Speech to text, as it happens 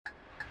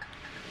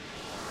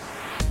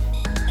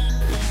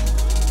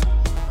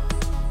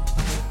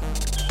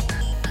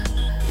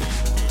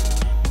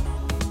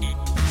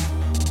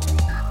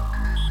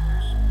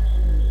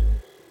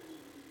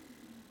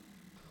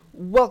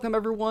Welcome,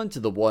 everyone, to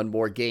the One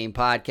More Game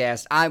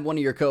podcast. I'm one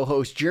of your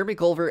co-hosts, Jeremy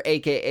Culver,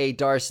 a.k.a.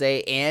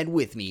 Darce, and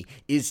with me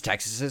is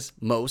Texas's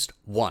most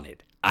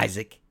wanted,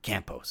 Isaac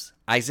Campos.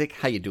 Isaac,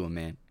 how you doing,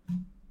 man?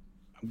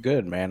 I'm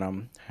good, man.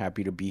 I'm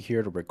happy to be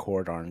here to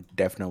record on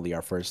definitely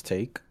our first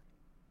take.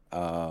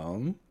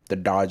 The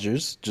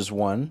Dodgers just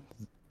won,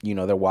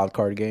 their wild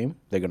card game.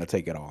 They're going to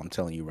take it all. I'm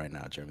telling you right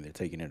now, Jeremy, they're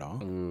taking it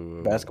all.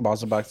 Ooh.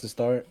 Basketball's about to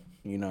start,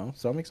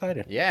 so I'm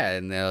excited. Yeah,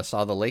 and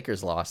saw the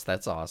Lakers lost.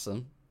 That's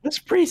awesome. It's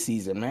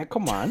preseason, man.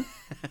 Come on.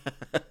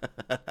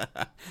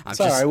 I'm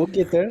All right. We'll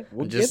get there.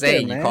 I'm just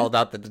saying, you called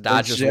out that the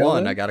Dodgers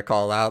won. I got to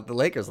call out the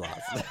Lakers lost.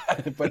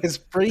 But it's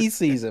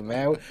preseason,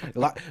 man.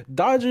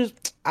 Dodgers,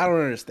 I don't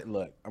understand.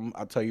 Look,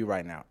 I'll tell you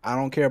right now. I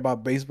don't care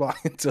about baseball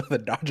until the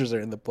Dodgers are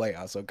in the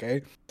playoffs,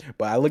 okay?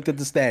 But I looked at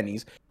the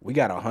standings. We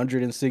got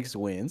 106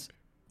 wins,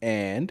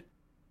 and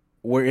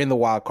we're in the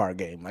wild card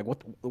game.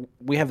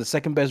 We have the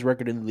second best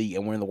record in the league,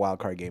 and we're in the wild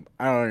card game.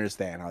 I don't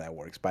understand how that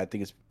works, but I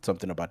think it's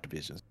something about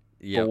divisions.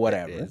 Yeah,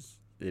 whatever.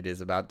 It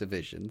is about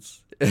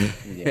divisions.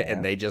 Yeah.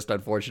 And they just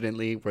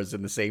unfortunately was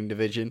in the same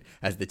division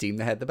as the team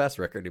that had the best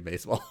record in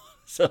baseball.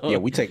 So yeah,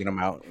 we taking them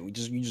out. You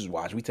just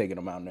watch. We taking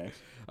them out next.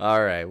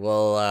 All right.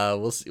 Well,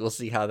 we'll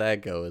see how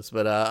that goes.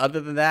 But other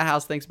than that,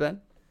 how's things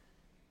been?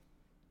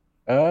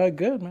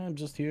 Good, man. I'm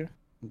just here.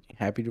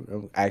 Happy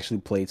to actually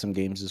played some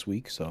games this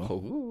week. So.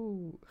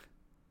 Ooh.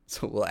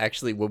 So we'll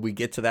actually, when we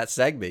get to that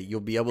segment, you'll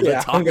be able to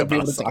talk I'm gonna about be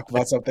able to talk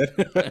about something.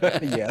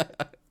 Yeah.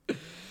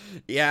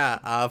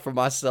 Yeah, for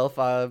myself,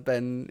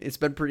 it's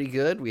been pretty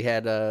good. We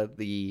had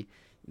the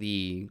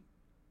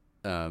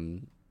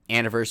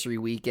anniversary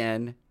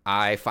weekend.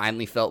 I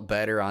finally felt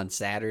better on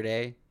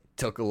Saturday.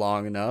 Took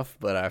long enough,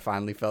 but I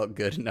finally felt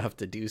good enough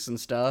to do some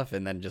stuff,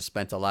 and then just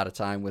spent a lot of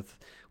time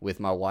with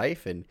my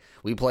wife, and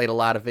we played a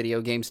lot of video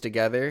games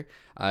together.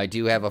 I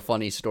do have a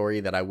funny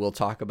story that I will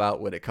talk about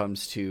when it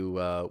comes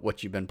to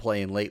what you've been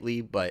playing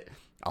lately, but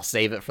I'll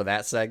save it for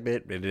that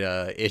segment.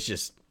 It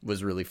just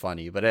was really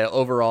funny, but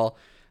overall.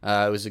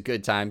 It was a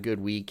good time, good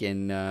week,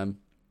 and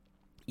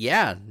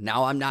yeah,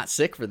 now I'm not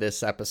sick for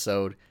this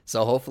episode,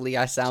 so hopefully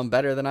I sound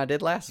better than I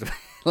did last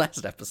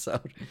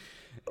episode.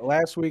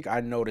 Last week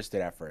I noticed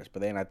it at first,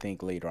 but then I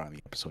think later on in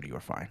the episode you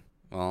were fine.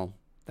 Well,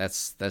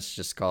 that's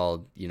just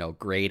called,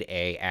 grade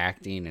A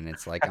acting, and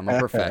it's like I'm a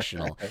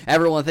professional.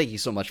 Everyone, thank you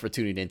so much for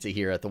tuning in to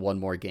here at the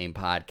One More Game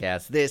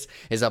podcast. This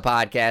is a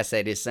podcast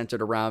that is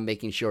centered around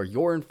making sure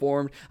you're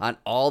informed on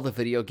all the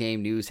video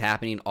game news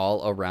happening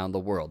all around the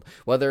world.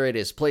 Whether it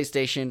is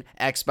PlayStation,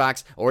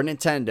 Xbox, or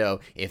Nintendo,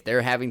 if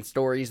they're having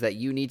stories that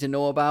you need to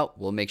know about,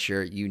 we'll make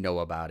sure you know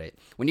about it.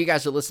 When you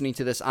guys are listening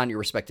to this on your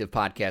respective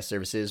podcast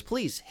services,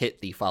 please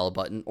hit the follow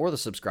button or the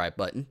subscribe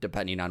button,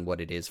 depending on what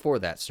it is for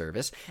that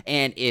service.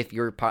 And if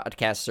your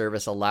podcast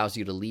service allows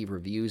you to leave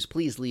reviews,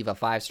 please leave a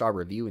 5-star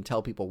review and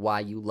tell people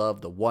why you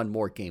love the One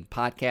More Game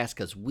podcast,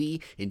 because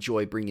we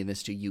enjoy bringing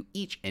this to you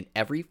each and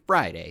every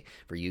Friday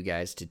for you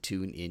guys to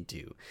tune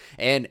into.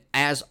 And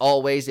as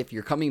always, if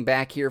you're coming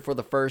back here for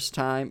the first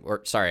time,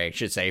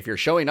 if you're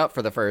showing up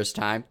for the first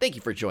time, thank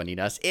you for joining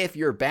us. If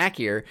you're back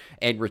here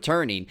and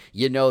returning,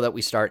 you know that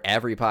we start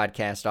every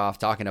podcast off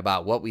talking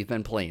about what we've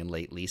been playing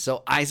lately.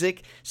 So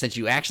Isaac, since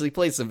you actually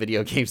played some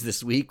video games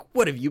this week,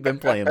 what have you been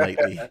playing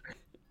lately?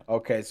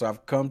 Okay, so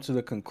I've come to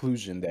the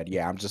conclusion that,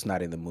 I'm just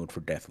not in the mood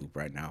for Deathloop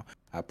right now.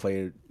 I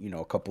played,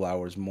 a couple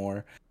hours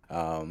more.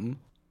 And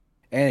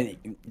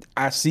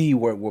I see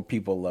where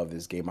people love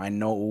this game. I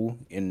know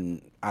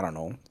I don't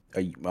know,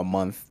 a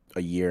month,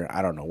 a year,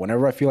 I don't know.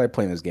 Whenever I feel like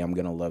playing this game, I'm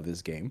going to love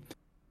this game.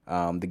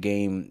 The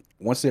game,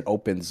 once it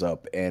opens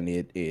up and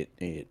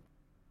it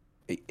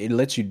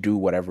lets you do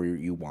whatever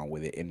you want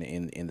with it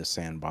in the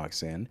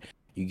sandbox, and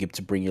you get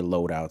to bring your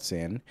loadouts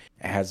in.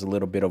 It has a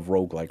little bit of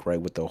roguelike, right,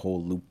 with the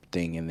whole loop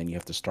thing, and then you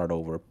have to start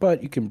over.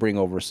 But you can bring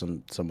over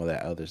some of some of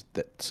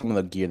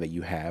the gear that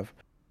you have.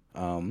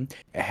 It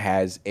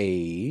has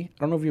I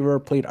don't know if you've ever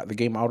played the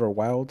game Outer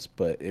Wilds,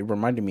 but it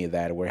reminded me of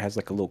that, where it has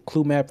like a little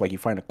clue map. Like you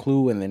find a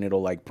clue, and then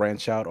it'll like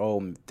branch out.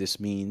 Oh, this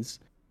means,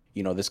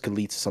 this could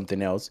lead to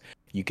something else.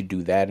 You could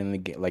do that in the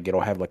game. Like it'll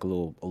have like a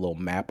little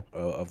map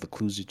of the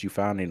clues that you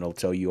found, and it'll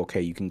tell you,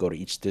 okay, you can go to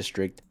each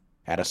district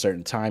at a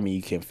certain time, and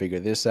you can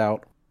figure this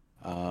out.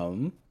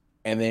 And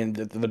then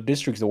the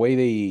districts, the way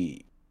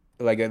they,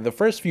 like the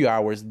first few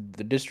hours,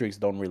 the districts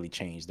don't really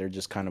change. They're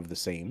just kind of the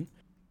same.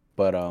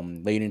 But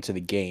late into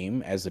the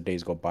game, as the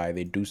days go by,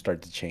 they do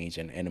start to change,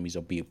 and enemies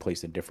will be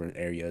placed in different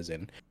areas,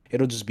 and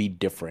it'll just be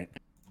different.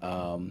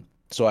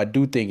 So I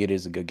do think it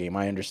is a good game.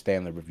 I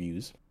understand the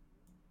reviews.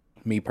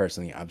 Me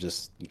personally, I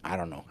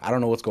don't know. I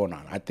don't know what's going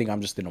on. I think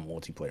I'm just in a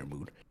multiplayer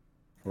mood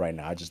right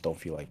now. I just don't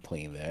feel like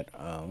playing that.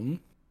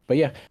 But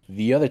yeah,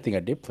 the other thing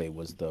I did play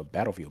was the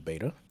Battlefield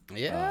beta.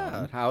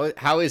 Yeah.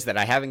 How is that?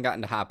 I haven't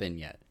gotten to hop in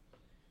yet.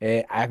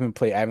 I haven't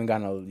played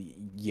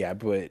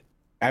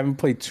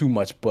too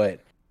much,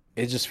 but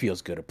it just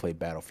feels good to play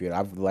Battlefield.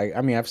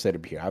 I've said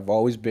it here. I've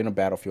always been a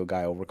Battlefield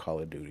guy over Call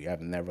of Duty. I've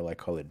never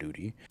liked Call of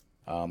Duty.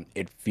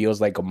 It feels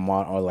like a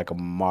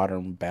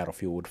modern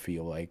Battlefield would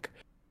feel like.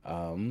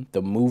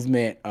 The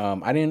movement,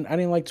 I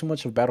didn't like too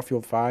much of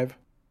Battlefield 5,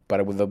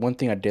 But the one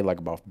thing I did like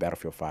about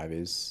Battlefield 5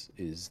 is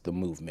the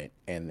movement,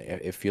 and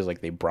it feels like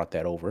they brought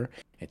that over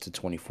into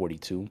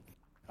 2042.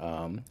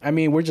 I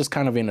mean, we're just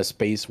kind of in a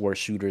space where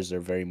shooters are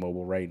very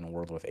mobile, right? In a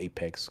world with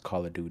Apex,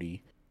 Call of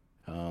Duty,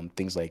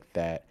 things like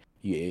that.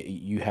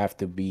 You have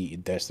to be.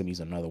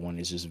 Destiny's another one.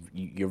 It's just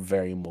you're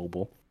very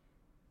mobile.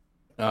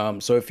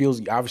 So it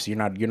feels obviously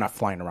you're not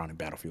flying around in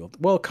Battlefield.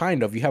 Well,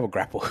 kind of. You have a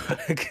grapple,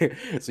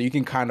 so you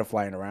can kind of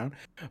flying around.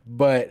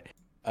 But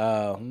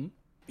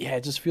yeah,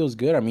 it just feels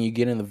good. I mean, you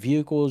get in the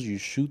vehicles, you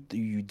shoot,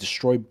 you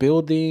destroy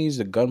buildings.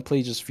 The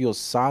gunplay just feels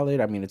solid.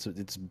 I mean,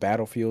 it's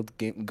Battlefield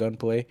game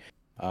gunplay.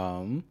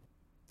 Um,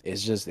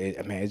 it's just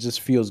man, it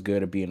just feels good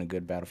to be in a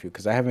good Battlefield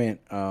because I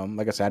haven't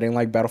like I said, I didn't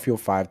like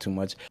Battlefield 5 too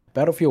much.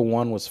 Battlefield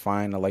 1 was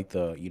fine. I like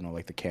the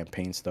like the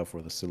campaign stuff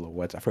or the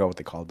silhouettes. I forgot what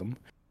they called them.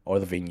 Or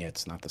the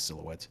vignettes, not the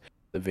silhouettes.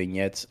 The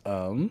vignettes.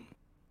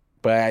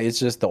 But it's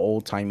just the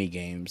old timey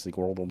games like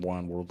World War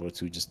One, World War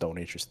Two just don't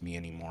interest me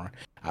anymore.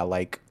 I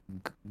like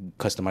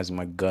customizing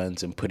my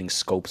guns and putting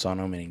scopes on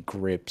them and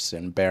grips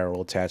and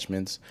barrel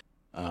attachments.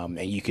 And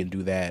you can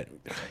do that.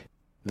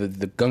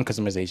 The gun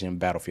customization in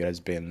Battlefield has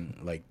been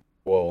like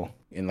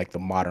in like the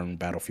modern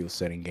Battlefield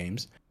setting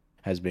games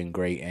has been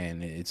great,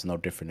 and it's no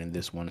different in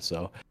this one.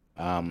 So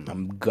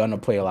I'm gonna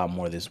play a lot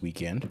more this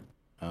weekend.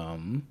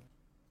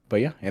 But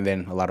yeah, and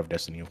then a lot of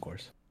Destiny, of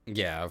course.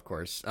 Yeah, of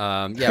course.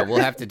 Yeah, we'll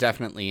have to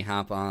definitely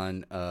hop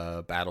on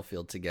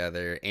Battlefield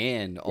together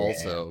and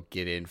also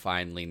get in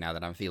finally, now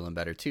that I'm feeling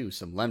better too,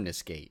 some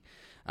Lemnis Gate.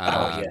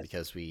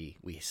 Because we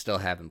still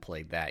haven't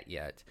played that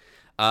yet.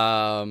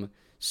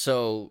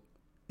 So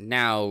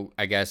now,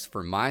 I guess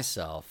for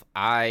myself,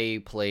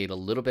 I played a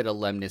little bit of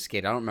Lemnis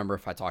Gate. I don't remember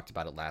if I talked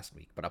about it last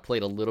week, but I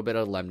played a little bit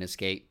of Lemnis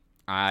Gate.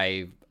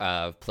 I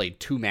played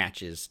 2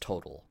 matches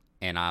total,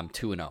 and I'm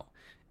 2-0.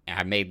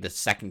 I made the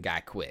second guy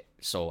quit,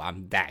 so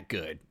I'm that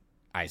good.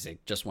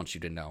 Isaac, just want you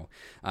to know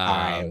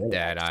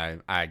that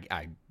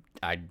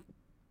I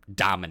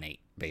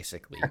dominate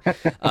basically.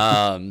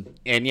 And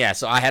yeah,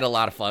 so I had a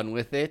lot of fun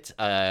with it.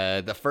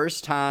 The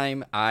first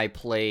time I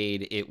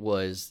played, it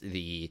was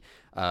the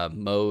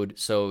mode,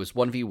 so it was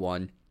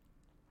 1v1,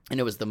 and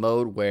it was the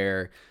mode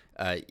where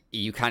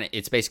you kind of,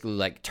 it's basically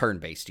like turn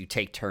based. You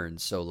take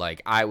turns, so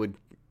like I would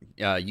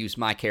use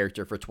my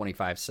character for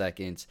 25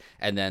 seconds,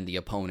 and then the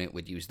opponent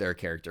would use their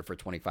character for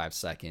 25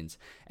 seconds.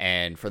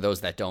 And for those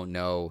that don't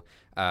know,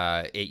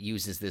 it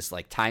uses this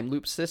like time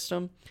loop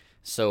system.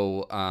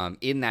 So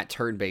in that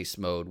turn-based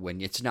mode, when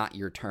it's not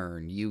your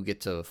turn, you get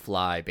to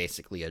fly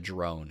basically a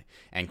drone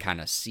and kind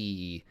of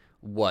see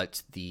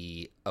what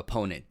the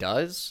opponent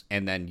does,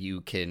 and then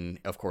you can,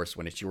 of course,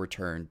 when it's your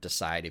turn,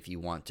 decide if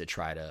you want to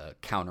try to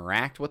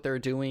counteract what they're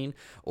doing,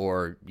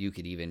 or you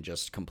could even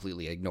just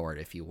completely ignore it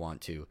if you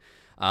want to.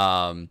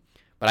 But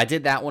I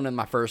did that one in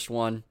my first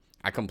one.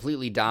 I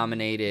completely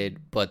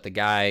dominated, but the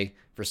guy,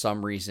 for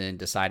some reason,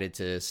 decided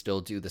to still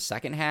do the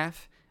second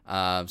half.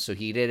 So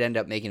he did end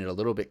up making it a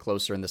little bit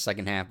closer in the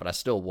second half, but I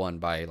still won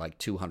by like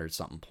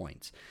 200-something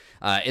points.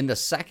 In the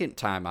second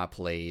time I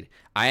played,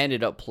 I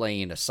ended up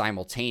playing a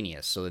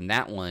simultaneous. So in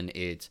that one,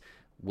 it's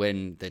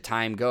when the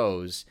time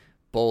goes,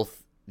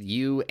 both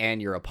you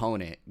and your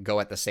opponent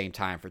go at the same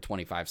time for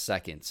 25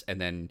 seconds,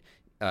 and then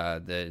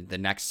the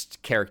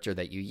next character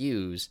that you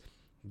use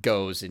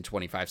goes in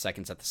 25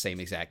 seconds at the same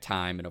exact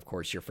time, and of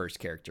course your first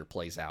character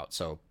plays out.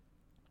 So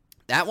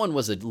that one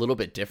was a little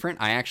bit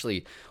different. I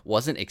actually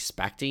wasn't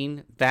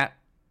expecting that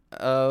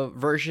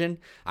version.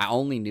 I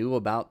only knew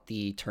about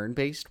the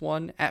turn-based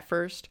one at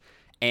first,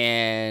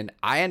 and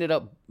I ended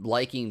up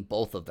liking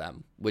both of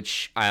them,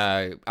 which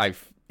I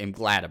am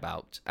glad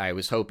about. I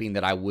was hoping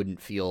that I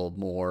wouldn't feel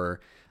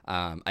more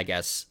I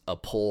guess, a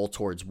pull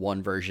towards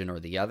one version or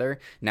the other.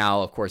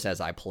 Now, of course, as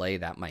I play,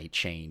 that might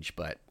change,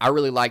 but I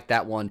really like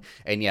that one.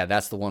 And yeah,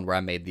 that's the one where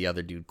I made the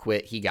other dude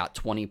quit. He got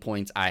 20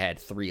 points. I had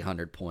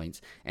 300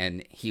 points.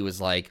 And he was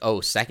like,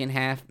 oh, second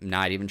half?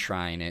 Not even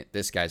trying it.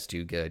 This guy's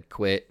too good.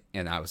 Quit.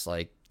 And I was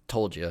like,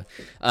 told you.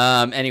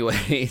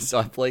 Anyway, so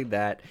I played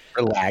that.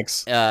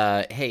 Relax.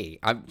 Hey,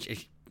 I'm...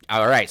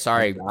 All right,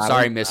 sorry,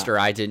 Mister.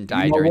 I didn't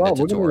die during the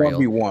tutorial.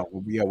 We're gonna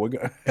 1v1. Yeah, we're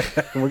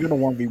gonna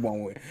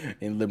 1v1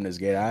 in Lemnis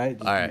Gate. All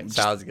right,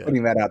 sounds good.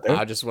 Putting that out there.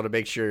 I just want to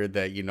make sure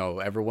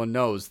that everyone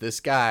knows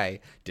this guy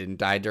didn't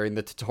die during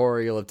the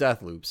tutorial of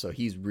Deathloop, so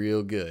he's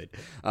real good.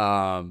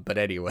 But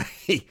anyway,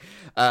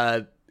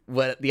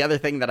 what the other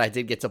thing that I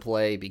did get to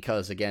play,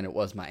 because again it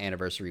was my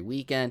anniversary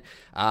weekend,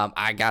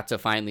 I got to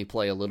finally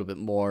play a little bit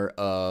more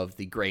of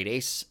the Great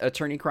Ace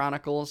Attorney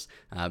Chronicles,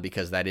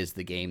 because that is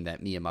the game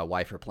that me and my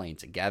wife are playing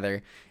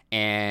together,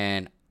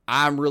 and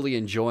I'm really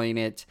enjoying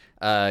it.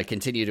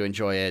 Continue to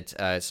enjoy it.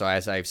 So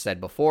as I've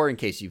said before, in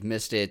case you've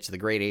missed it, the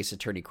Great Ace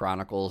Attorney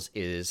Chronicles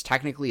is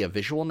technically a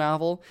visual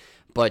novel,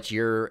 but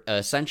you're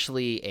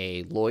essentially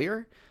a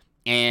lawyer,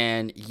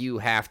 and you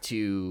have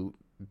to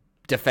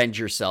defend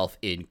yourself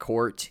in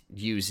court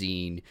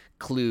using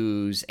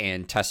clues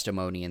and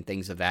testimony and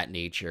things of that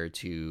nature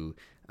to,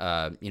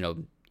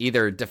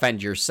 either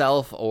defend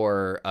yourself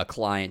or a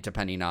client,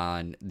 depending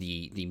on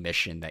the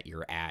mission that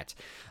you're at.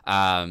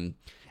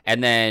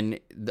 And then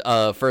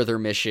further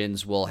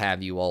missions will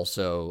have you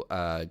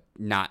also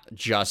not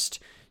just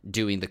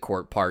doing the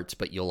court parts,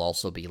 but you'll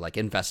also be like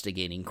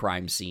investigating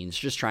crime scenes,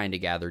 just trying to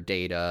gather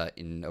data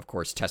and, of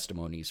course,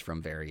 testimonies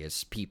from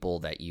various people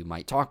that you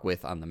might talk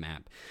with on the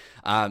map.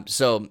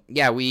 So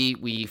yeah,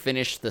 we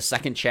finished the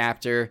second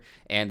chapter,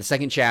 and the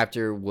second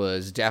chapter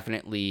was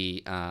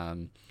definitely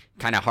kind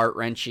of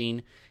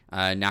heart-wrenching.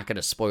 Not going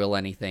to spoil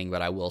anything,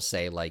 but I will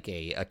say like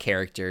a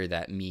character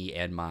that me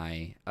and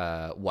my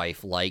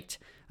wife liked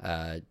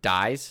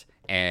dies,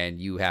 and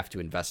you have to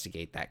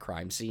investigate that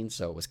crime scene.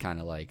 So it was kind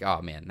of like,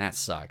 oh man, that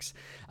sucks.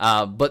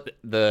 But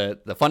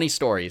the funny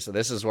story, so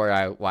this is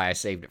why I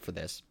saved it for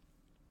this,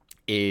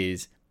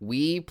 is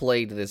we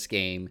played this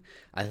game,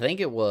 I think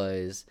it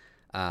was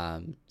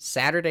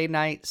Saturday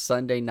night,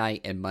 Sunday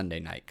night, and Monday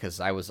night, because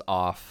I was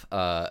off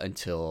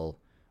until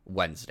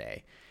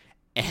Wednesday.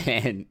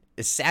 And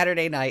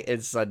Saturday night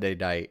and Sunday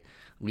night,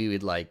 we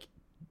would like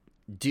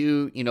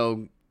do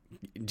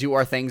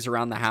our things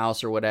around the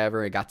house or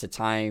whatever. It got to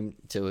time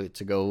to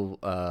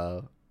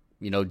go,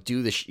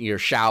 do your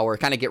shower,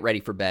 kind of get ready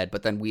for bed.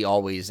 But then we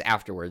always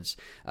afterwards,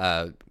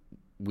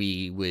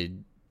 we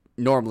would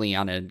normally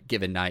on a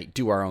given night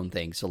do our own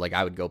thing. So like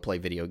I would go play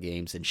video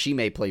games, and she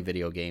may play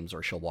video games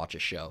or she'll watch a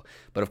show.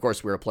 But of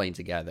course we were playing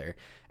together,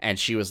 and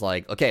she was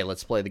like, okay,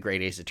 let's play the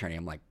Great Ace Attorney.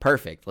 I'm like,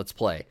 perfect, let's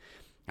play.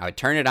 I would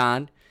turn it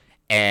on,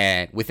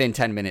 and within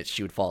 10 minutes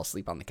she would fall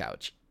asleep on the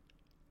couch.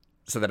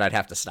 So that I'd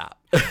have to stop.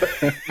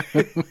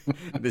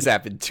 This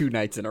happened 2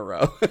 nights in a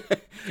row.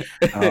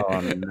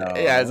 Oh no!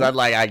 Yeah, so I'm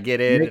like, I get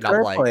it, and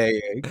I'm like,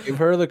 give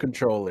her the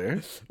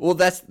controller. Well,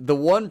 that's the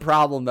one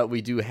problem that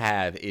we do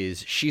have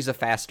is she's a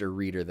faster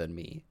reader than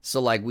me.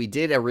 So like, we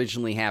did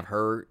originally have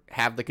her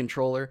have the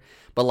controller,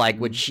 but like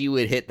when she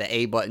would hit the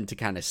A button to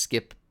kind of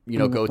skip,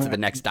 go to the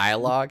next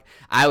dialogue,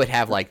 I would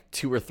have like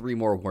 2 or 3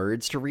 more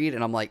words to read,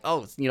 and I'm like,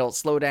 oh,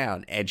 slow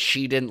down. And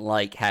she didn't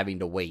like having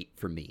to wait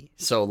for me.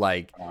 So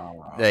like,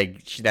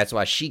 that's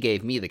why she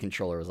gave me the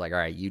controller. Was like, all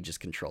right, you just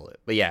control it.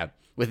 But yeah,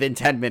 within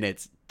 10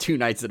 minutes, 2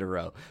 nights in a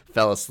row,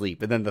 fell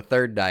asleep. And then the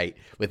third night,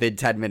 within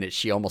 10 minutes,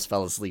 she almost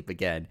fell asleep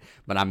again.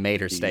 But I made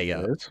her stay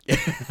up.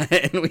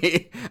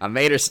 I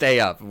made her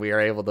stay up. We were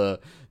able to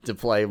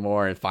play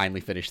more and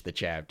finally finish the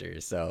chapter.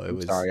 So it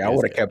was. Sorry, I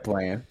would have kept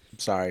playing.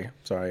 Sorry,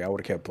 I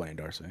would have kept playing,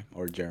 Darcy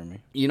or Jeremy.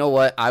 You know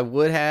what? I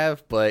would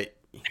have, but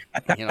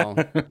it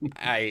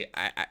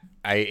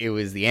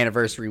was the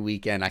anniversary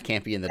weekend. I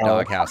can't be in the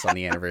doghouse on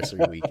the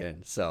anniversary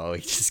weekend, so we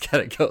just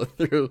gotta go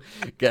through.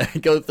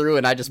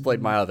 And I just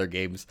played my other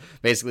games.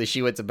 Basically,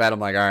 she went to bed. I'm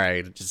like, all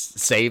right, just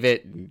save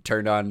it. And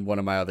turned on one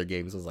of my other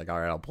games. I was like, all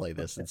right, I'll play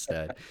this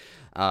instead.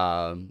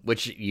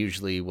 Which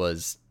usually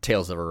was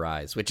Tales of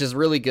Arise, which is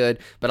really good,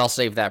 but I'll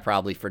save that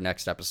probably for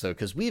next episode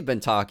because we've been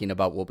talking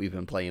about what we've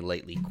been playing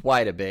lately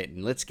quite a bit,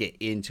 and let's get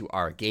into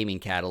our gaming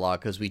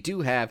catalog because we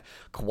do have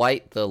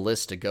quite the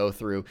list to go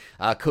through.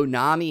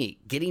 Konami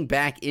getting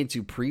back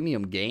into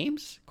premium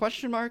games? ?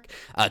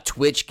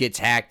 Twitch gets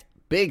hacked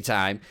big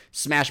time.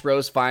 Smash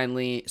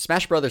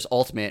Brothers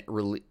Ultimate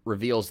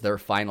reveals their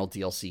final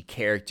DLC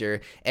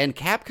character, and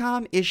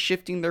Capcom is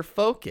shifting their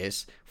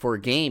focus for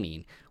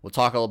gaming. We'll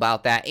talk all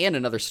about that and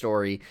another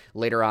story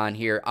later on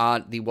here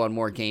on the One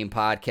More Game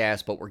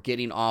podcast, but we're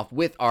getting off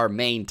with our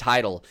main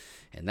title,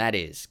 and that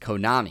is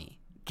Konami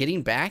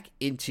getting back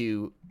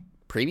into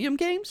premium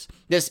games.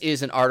 This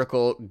is an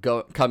article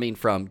coming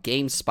from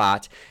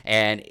GameSpot,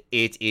 and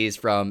it is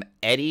from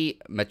Eddie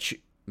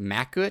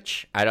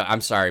Makuch.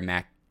 I'm sorry,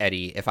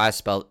 Eddie, if I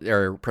spelled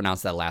or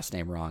pronounced that last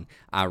name wrong,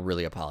 I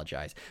really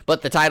apologize.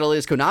 But the title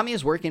is Konami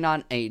is working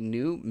on a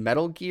new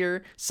Metal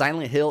Gear,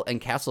 Silent Hill, and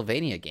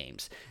Castlevania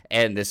games.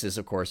 And this is,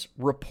 of course,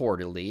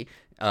 reportedly.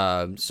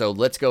 So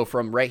let's go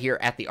from right here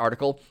at the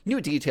article.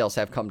 New details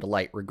have come to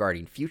light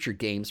regarding future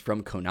games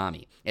from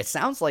Konami. It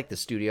sounds like the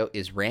studio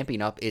is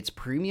ramping up its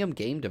premium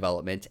game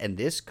development, and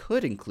this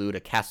could include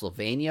a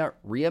Castlevania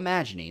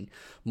reimagining,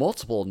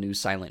 multiple new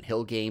Silent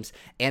Hill games,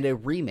 and a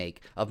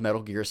remake of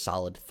Metal Gear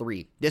Solid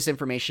 3. This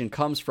information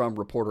comes from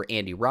reporter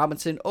Andy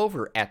Robinson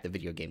over at the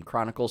Video Game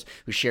Chronicles,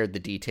 who shared the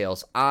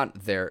details on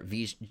their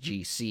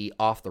VGC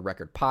Off the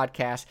Record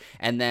podcast,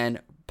 and then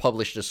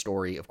published a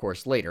story, of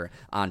course, later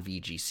on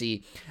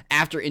VGC.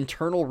 After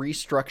internal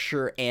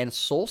restructure and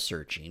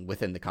soul-searching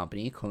within the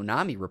company,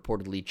 Konami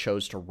reportedly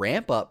chose to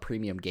ramp up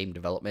premium game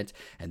development,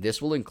 and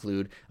this will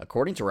include,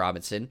 according to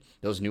Robinson,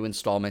 those new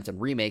installments and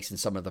remakes in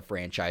some of the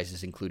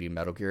franchises, including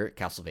Metal Gear,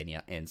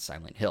 Castlevania, and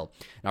Silent Hill.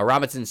 Now,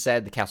 Robinson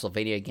said the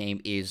Castlevania game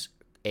is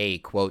a,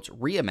 quote,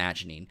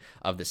 reimagining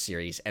of the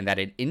series, and that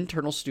an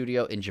internal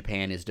studio in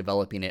Japan is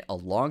developing it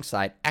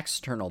alongside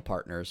external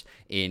partners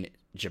in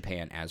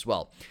Japan as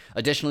well.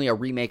 Additionally, a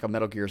remake of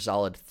Metal Gear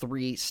Solid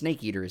 3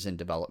 Snake Eater is in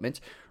development.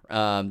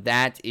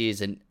 That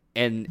is an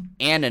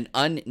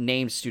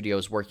unnamed studio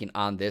is working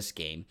on this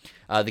game.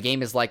 The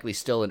game is likely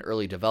still in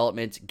early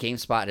development.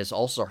 GameSpot has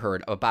also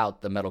heard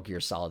about the Metal Gear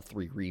Solid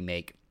 3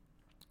 remake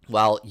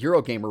While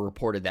Eurogamer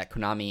reported that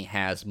Konami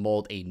has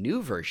mulled a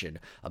new version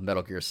of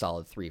Metal Gear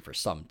Solid 3 for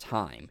some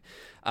time.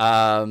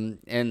 And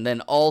then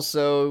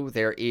also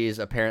there is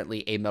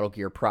apparently a Metal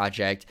Gear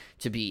project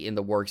to be in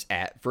the works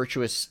at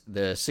Virtuous,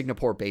 the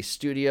Singapore-based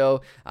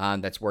studio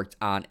that's worked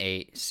on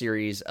a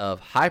series of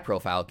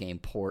high-profile game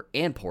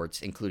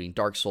ports, including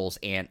Dark Souls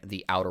and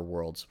The Outer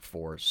Worlds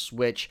for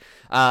Switch.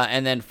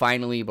 And then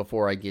finally,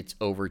 before I get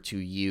over to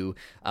you,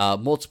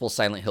 multiple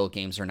Silent Hill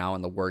games are now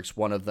in the works,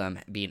 one of them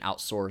being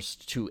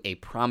outsourced to a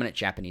prominent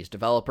Japanese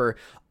developer.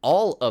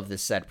 All of the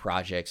said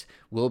projects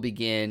will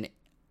begin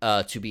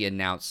to be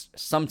announced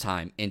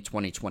sometime in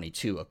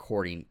 2022,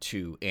 according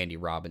to Andy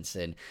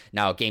Robinson.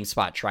 Now,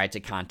 GameSpot tried to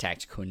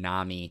contact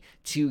Konami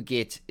to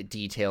get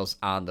details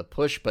on the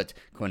push, but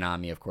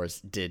Konami, of course,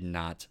 did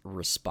not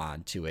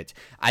respond to it.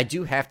 I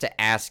do have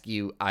to ask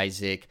you,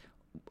 Isaac,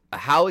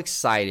 how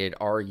excited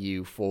are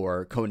you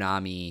for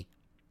Konami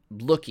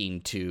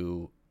looking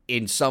to,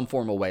 in some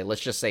formal way,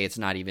 let's just say it's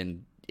not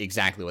even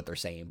exactly what they're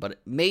saying, but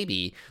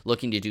maybe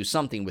looking to do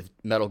something with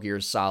Metal Gear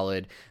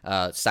Solid,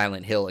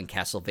 Silent Hill, and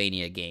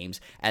Castlevania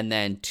games? And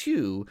then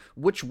 2,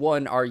 which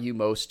one are you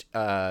most,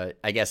 I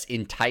guess,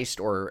 enticed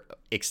or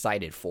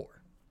excited for?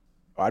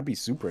 I'd be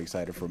super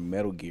excited for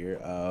Metal Gear.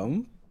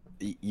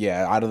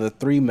 Yeah, out of the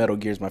 3 Metal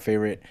Gears, my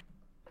favorite.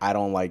 I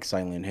don't like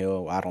Silent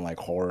Hill. I don't like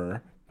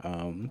horror.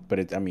 But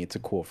it's a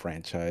cool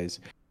franchise.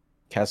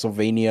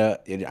 Castlevania,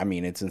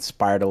 it's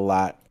inspired a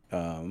lot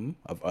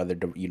of other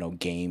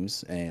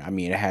games, and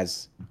it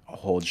has a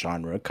whole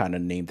genre kind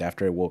of named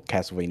after it. Well,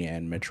 Castlevania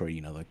and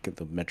Metroid, like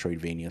the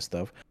Metroidvania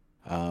stuff.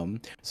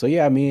 So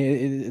yeah,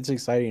 it's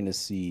exciting to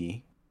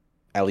see,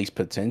 at least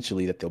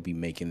potentially, that they'll be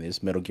making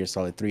this Metal Gear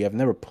Solid 3. I've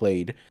never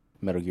played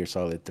Metal Gear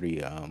Solid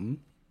 3,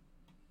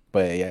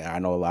 but yeah, I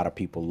know a lot of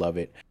people love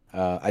it.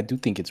 I do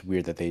think it's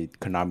weird that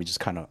Konami just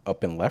kind of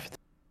up and left.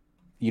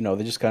 They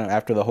just kind of,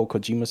 after the whole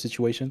Kojima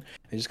situation,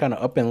 they just kind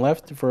of up and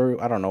left for,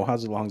 I don't know, how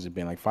long has it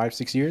been? Like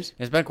 5-6 years?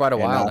 It's been quite a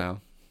while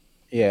now.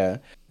 Yeah.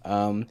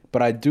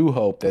 But I do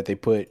hope that they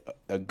put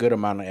a good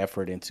amount of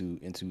effort into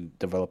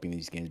developing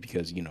these games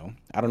because,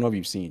 I don't know if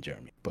you've seen,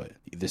 Jeremy, but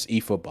this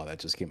eFootball that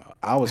just came out,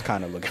 I was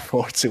kind of looking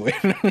forward to it.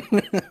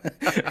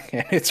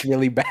 And it's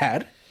really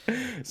bad.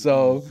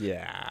 So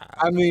yeah,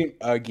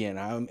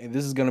 again,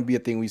 this is gonna be a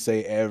thing we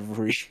say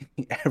every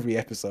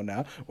episode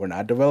now. We're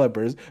not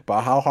developers,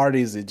 but how hard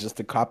is it just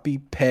to copy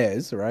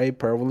PES, right,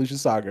 Pro Evolution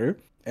Soccer,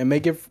 and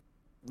make it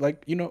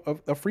like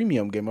a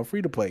freemium game, a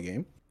free to play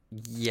game?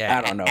 Yeah,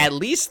 I don't know. At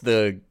least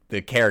the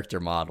character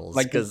models,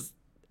 like, because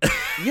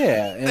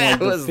yeah, and like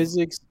the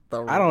physics.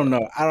 I don't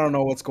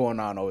know what's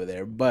going on over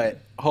there, but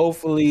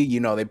hopefully,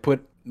 they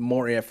put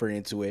more effort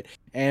into it.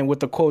 And with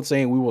the quote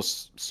saying we were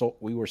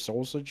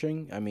soul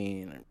searching, I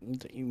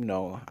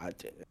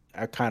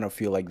kind of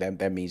feel like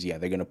that means, yeah,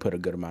 they're gonna put a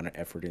good amount of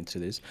effort into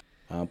this.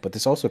 But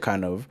this also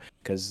kind of,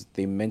 because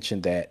they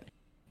mentioned that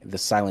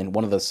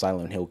one of the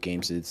Silent Hill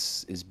games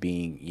is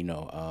being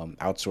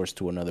outsourced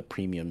to another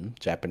premium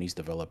Japanese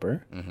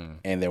developer,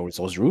 and there was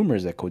those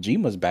rumors that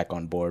Kojima's back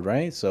on board,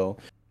 right? So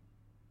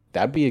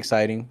that'd be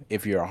exciting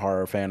if you're a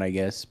horror fan, I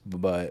guess.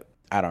 But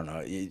I don't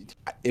know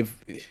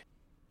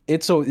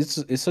it's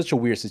such a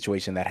weird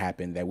situation that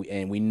happened that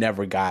we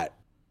never got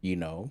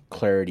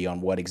clarity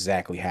on what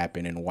exactly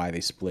happened and why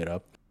they split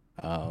up.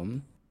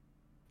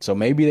 So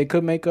maybe they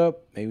could make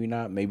up, maybe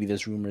not. Maybe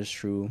this rumor is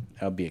true.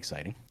 That'll be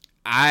exciting.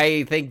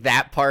 I think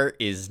that part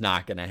is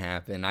not going to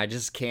happen. I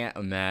just can't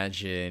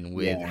imagine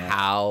with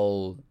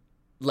how,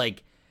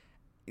 like,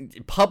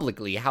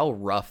 publicly how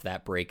rough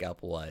that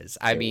breakup was.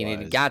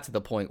 It got to the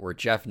point where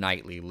Jeff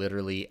Knightley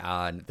literally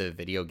on the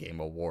Video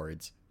Game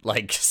Awards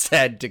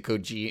said to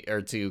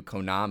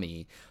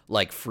Konami,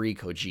 like, free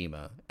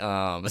Kojima.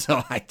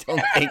 So I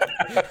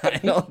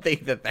don't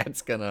think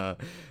that's gonna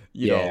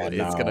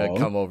it's gonna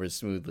come over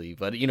smoothly.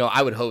 But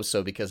I would hope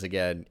so, because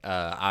again,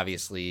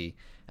 obviously,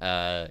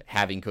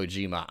 having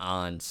Kojima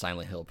on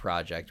Silent Hill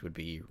project would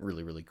be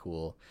really, really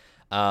cool.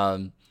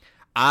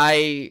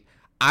 I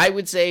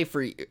would say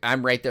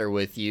I'm right there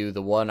with you.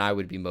 The one I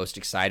would be most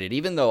excited,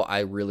 even though I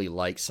really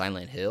like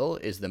Silent Hill,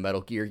 is the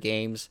Metal Gear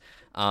games.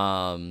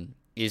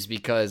 Is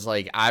because,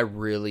 like, I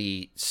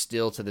really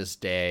still to this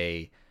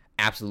day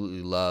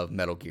absolutely love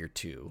Metal Gear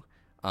 2,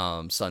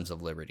 Sons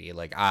of Liberty.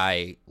 Like,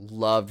 I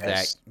loved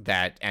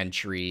that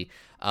entry.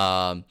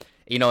 And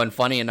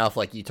funny enough,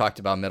 like, you talked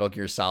about Metal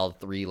Gear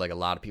Solid 3, like, a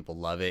lot of people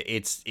love it.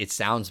 It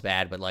sounds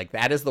bad, but, like,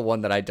 that is the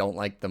one that I don't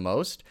like the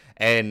most.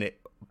 And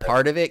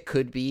part of it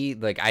could be,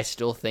 like, I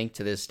still think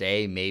to this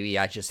day, maybe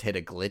I just hit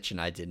a glitch and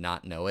I did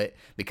not know it,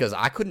 because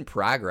I couldn't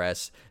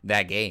progress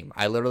that game.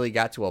 I literally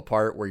got to a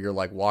part where you're,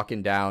 like,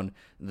 walking down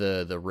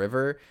the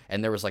river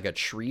and there was, like, a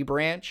tree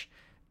branch.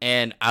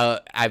 And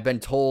I've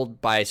been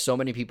told by so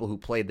many people who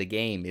played the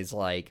game is,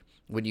 like,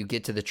 when you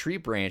get to the tree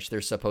branch,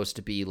 there's supposed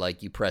to be,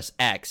 like, you press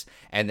X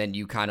and then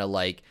you kind of,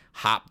 like,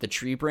 hop the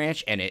tree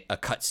branch and a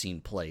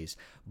cutscene plays.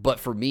 But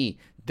for me,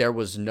 there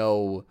was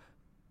no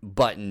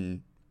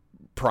button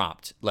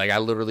prompt. Like, I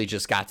literally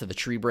just got to the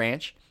tree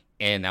branch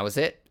and that was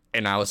it.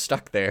 and I was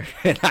stuck there.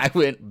 And I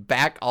went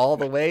back all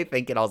the way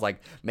thinking, I was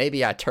like,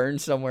 maybe I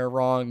turned somewhere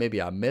wrong,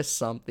 maybe I missed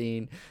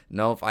something.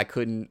 Nope, I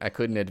couldn't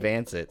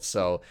advance it.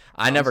 So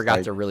I never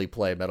got to really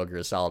play Metal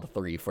Gear Solid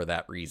 3 for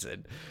that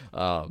reason.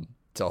 So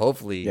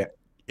hopefully, Yeah.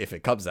 if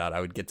it comes out,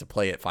 I would get to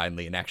play it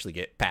finally and actually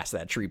get past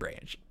that tree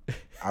branch.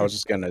 I was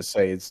just gonna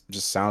say it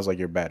just sounds like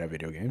you're bad at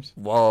video games.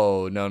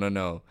 Whoa,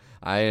 no.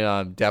 I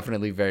am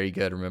definitely very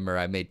good. Remember,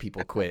 I made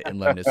people quit and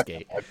learn to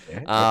skate.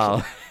 Okay.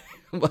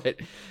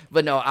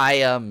 But no,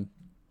 I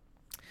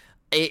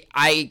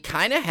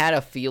kind of had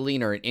a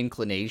feeling or an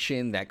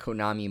inclination that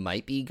Konami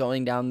might be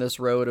going down this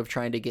road of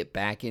trying to get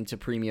back into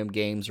premium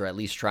games, or at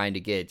least trying to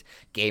get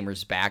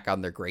gamers back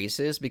on their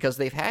graces, because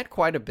they've had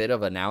quite a bit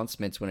of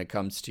announcements when it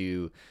comes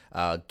to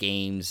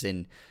games,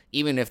 and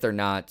even if they're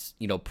not,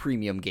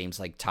 premium games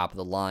like top of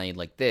the line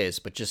like this,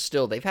 but just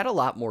still, they've had a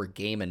lot more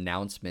game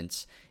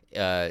announcements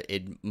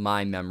in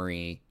my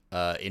memory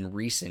in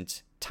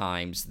recent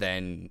times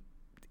than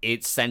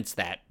it since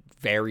that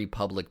very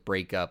public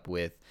breakup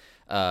with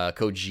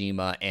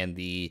Kojima and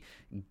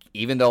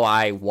even though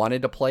I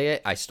wanted to play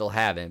it, I still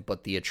haven't,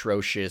 but the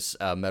atrocious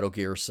Metal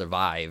Gear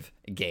Survive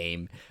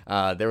game,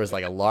 there was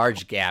like a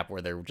large gap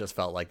where there just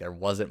felt like there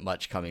wasn't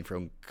much coming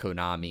from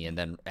Konami, and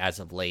then as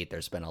of late,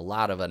 there's been a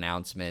lot of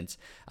announcements,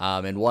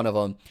 and one of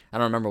them, I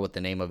don't remember what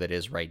the name of it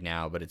is right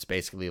now, but it's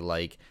basically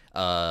like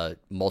a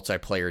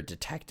multiplayer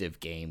detective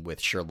game with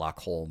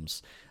Sherlock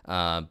Holmes,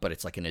 but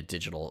it's like in a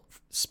digital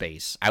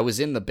space. I was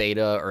in the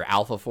beta or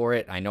alpha for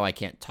it. I know I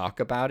can't talk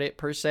about it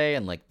per se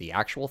and like the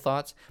actual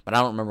thoughts, but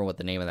I don't remember what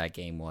the name of that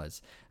game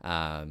was.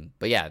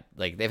 But yeah,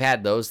 like they've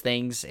had those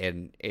things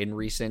in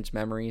recent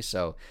memory,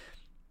 so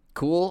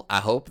cool.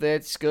 I hope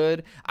that's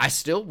good. I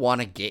still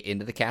want to get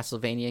into the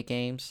Castlevania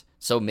games,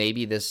 so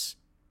maybe this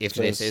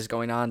is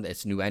going on,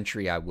 this new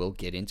entry, I will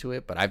get into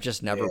it, but I've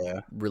just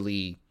never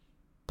really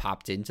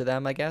popped into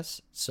them, I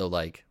guess. So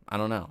like, I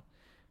don't know.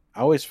 I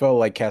always felt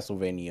like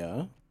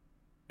Castlevania,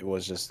 it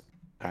was just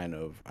kind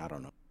of, I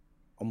don't know,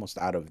 almost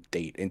out of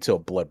date until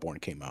Bloodborne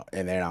came out.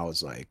 And then I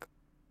was like,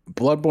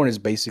 Bloodborne is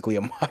basically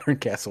a modern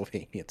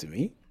Castlevania to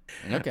me.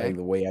 Okay. Like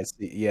the way I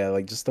see,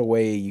 like just the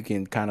way you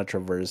can kind of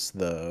traverse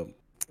the,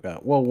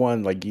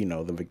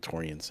 the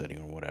Victorian setting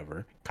or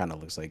whatever, kind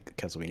of looks like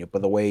Castlevania.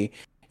 But the way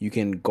you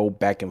can go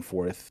back and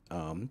forth,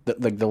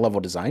 the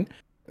level design,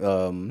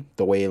 the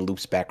way it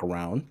loops back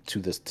around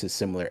to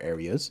similar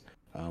areas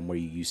where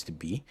you used to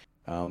be.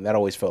 That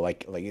always felt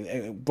like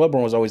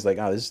Bloodborne was always like,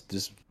 oh,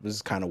 this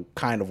is kind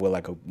of what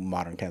like a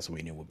modern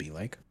Castlevania would be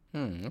like.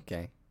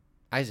 Okay.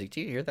 Isaac,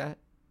 do you hear that?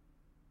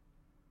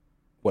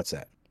 What's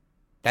that?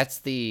 That's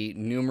the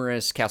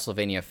numerous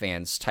Castlevania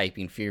fans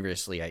typing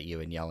furiously at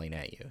you and yelling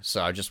at you.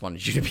 So I just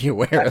wanted you to be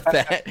aware of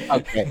that.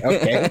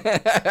 Okay.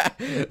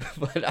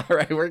 But all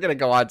right, we're going to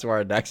go on to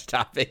our next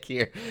topic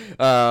here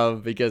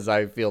because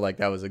I feel like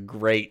that was a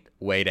great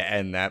way to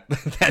end that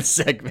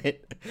segment.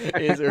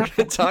 Is we're going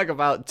to talk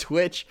about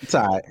Twitch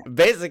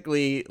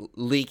basically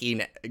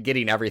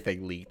getting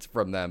everything leaked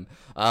from them.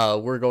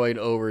 We're going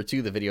over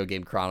to the Video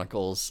Game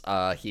Chronicles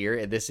here,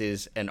 and this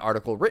is an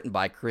article written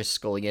by Chris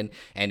Scullion,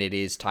 and it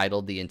is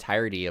titled "The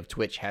Entirety of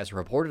Twitch Has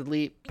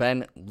Reportedly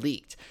Been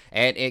Leaked,"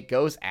 and it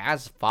goes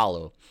as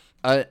follows.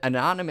 An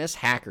anonymous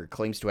hacker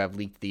claims to have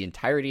leaked the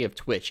entirety of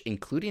Twitch,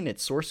 including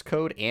its source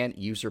code and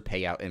user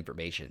payout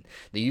information.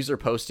 The user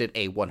posted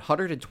a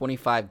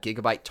 125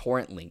 gigabyte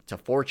torrent link to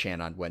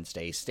 4chan on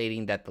Wednesday,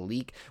 stating that the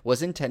leak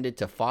was intended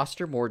to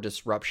foster more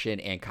disruption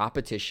and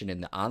competition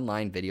in the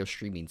online video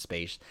streaming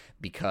space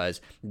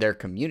because their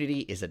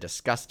community is a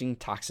disgusting,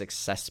 toxic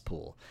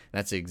cesspool.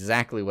 That's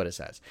exactly what it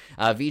says.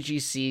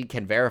 VGC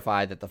can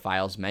verify that the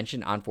files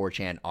mentioned on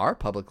 4chan are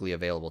publicly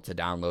available to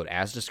download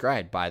as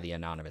described by the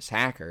anonymous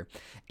hacker.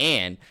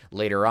 And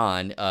later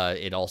on,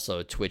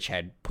 Twitch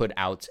had put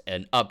out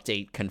an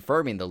update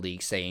confirming the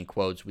leak, saying,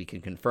 quotes, "We can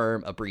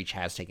confirm a breach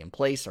has taken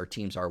place. Our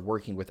teams are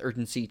working with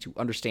urgency to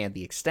understand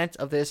the extent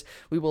of this.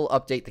 We will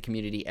update the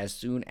community as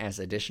soon as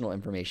additional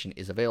information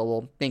is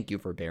available. Thank you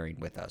for bearing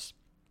with us."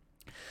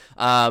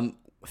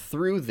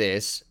 Through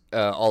this,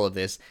 all of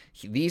this,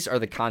 these are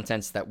the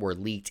contents that were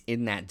leaked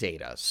in that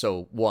data.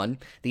 So, 1,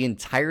 the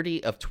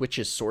entirety of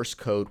Twitch's source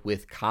code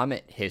with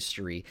comment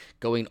history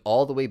going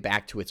all the way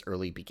back to its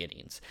early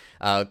beginnings.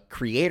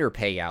 Creator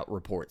payout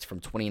reports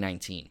from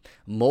 2019.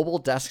 Mobile,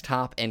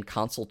 desktop, and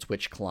console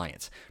Twitch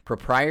clients.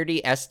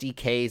 Proprietary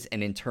SDKs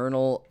and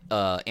internal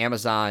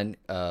Amazon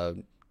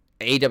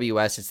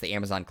AWS, it's the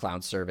Amazon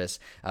Cloud Service,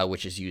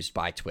 which is used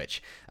by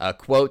Twitch.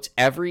 Quote,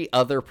 "Every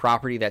other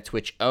property that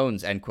Twitch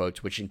owns," end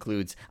quote, which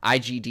includes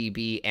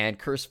IGDB and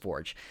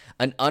CurseForge.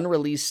 An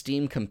unreleased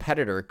Steam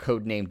competitor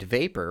codenamed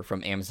Vapor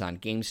from Amazon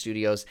Game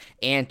Studios,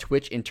 and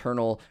Twitch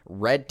internal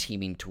red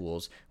teaming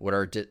tools,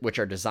 which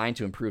are designed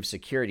to improve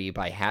security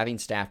by having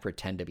staff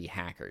pretend to be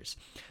hackers.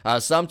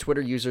 Some Twitter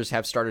users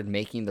have started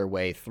making their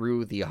way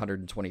through the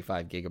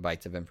 125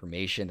 gigabytes of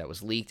information that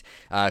was leaked,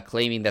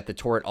 claiming that the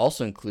torrent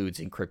also includes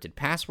encrypted encrypted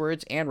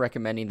passwords and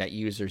recommending that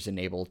users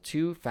enable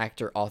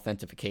two-factor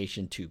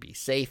authentication to be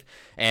safe.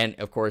 And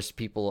of course,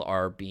 people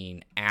are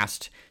being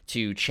asked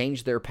to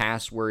change their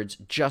passwords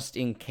just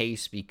in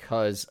case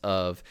because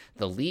of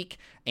the leak.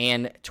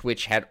 And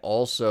Twitch had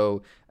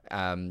also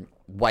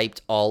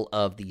wiped all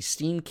of the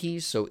Steam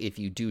keys. So if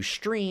you do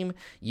stream,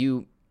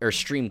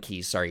 stream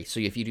keys, sorry. So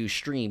if you do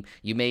stream,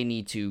 you may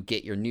need to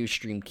get your new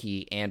stream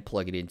key and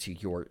plug it into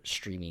your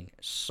streaming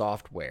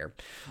software.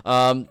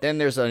 Then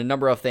there's a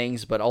number of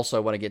things, but also I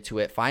want to get to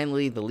it.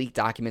 Finally, the leaked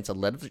documents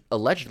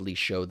allegedly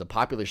show the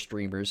popular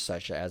streamers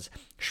such as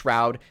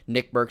Shroud,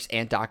 Nick Burks,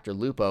 and Dr.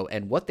 Lupo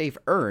and what they've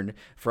earned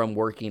from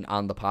working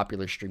on the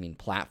popular streaming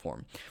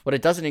platform. What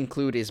it doesn't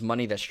include is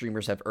money that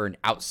streamers have earned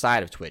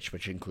outside of Twitch,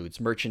 which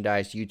includes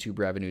merchandise, YouTube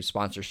revenue,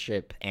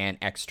 sponsorship, and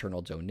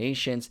external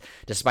donations.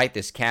 Despite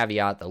this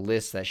caveat, the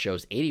list that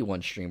shows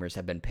 81 streamers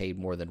have been paid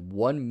more than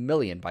 $1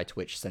 million by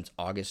Twitch since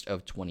August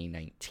of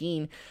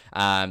 2019.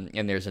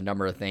 And there's a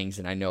number of things,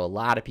 and I know a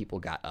lot of people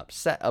got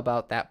upset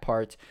about that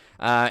part.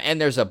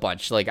 And there's a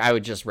bunch. Like, I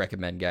would just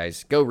recommend,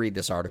 guys, go read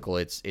this article.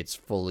 It's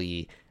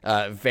fully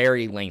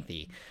very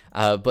lengthy.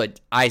 But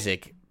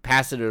Isaac,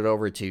 passing it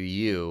over to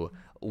you,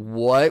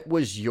 what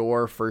was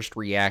your first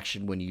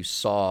reaction when you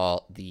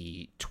saw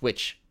the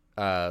Twitch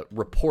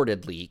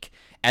reported leak,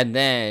 and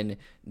then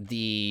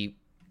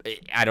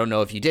I don't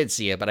know if you did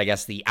see it, but I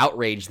guess the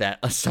outrage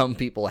that some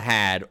people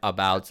had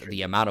about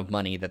the amount of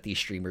money that these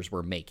streamers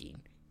were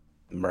making?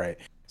 Right.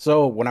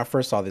 So when I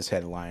first saw this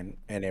headline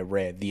and it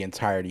read the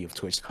entirety of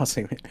Twitch, I was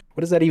like,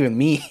 what does that even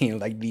mean?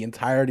 Like the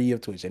entirety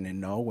of Twitch? And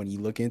then no, when you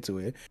look into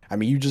it, I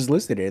mean, you just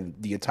listed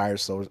it, the entire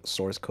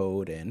source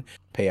code and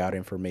payout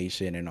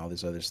information and all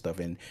this other stuff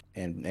and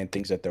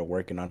things that they're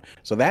working on.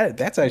 So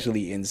that's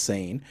actually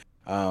insane.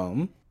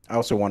 I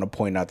also want to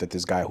point out that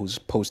this guy who's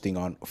posting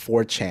on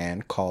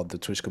 4chan called the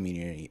Twitch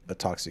community a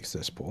toxic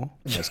cesspool.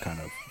 That's kind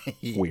of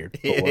weird.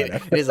 But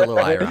It is a little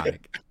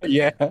ironic.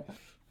 Yeah.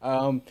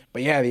 But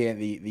yeah,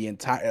 the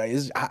entire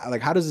is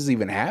like, how does this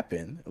even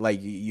happen? Like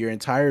your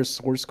entire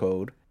source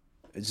code,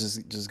 it's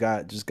just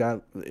got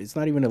it's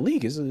not even a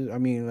leak. It's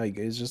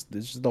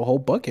just the whole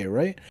bucket,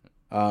 right?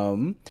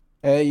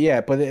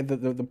 Yeah, but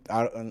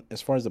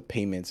as far as the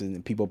payments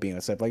and people being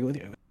upset, like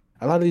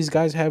a lot of these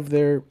guys have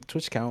their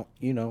Twitch count,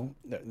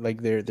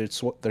 like their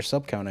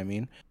sub count, I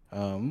mean,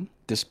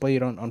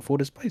 displayed on full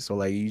display. So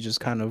like you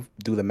just kind of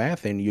do the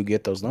math and you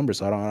get those numbers.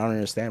 So I don't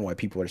understand why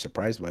people are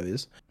surprised by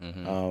this.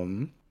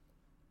 Mm-hmm.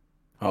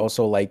 I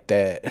also like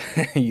that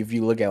if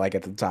you look at like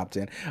at the top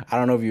 10, I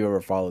don't know if you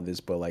ever followed this,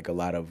 but like a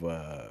lot of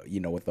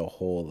with the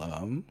whole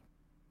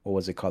what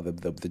was it called,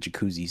 the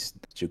jacuzzi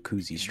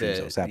streams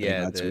that was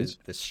happening on Twitch,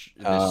 the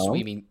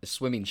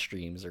swimming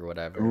streams or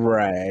whatever.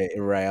 Right.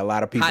 A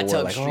lot of people hot were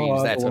tub like,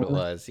 streams. That's what it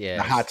was. Yeah,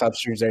 the hot tub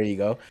streams. There you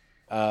go.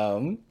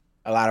 A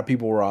lot of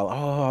people were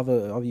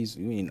all these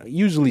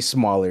usually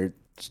smaller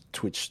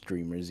Twitch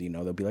streamers.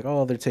 They'll be like,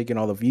 oh, they're taking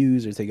all the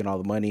views, they're taking all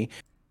the money.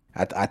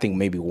 I think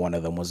maybe one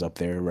of them was up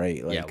there,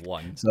 right? Like, yeah,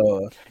 one.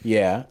 So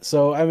yeah.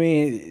 So I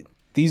mean,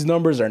 these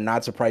numbers are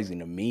not surprising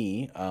to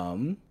me.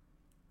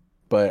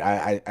 But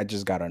I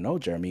just gotta know,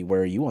 Jeremy,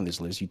 where are you on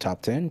this list? You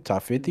top 10,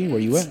 top 50? Where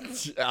you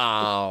at?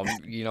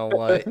 You know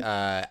what?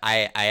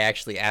 I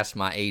actually asked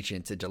my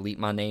agent to delete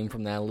my name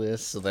from that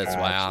list, so that's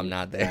why I'm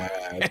not there.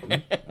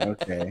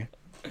 Okay.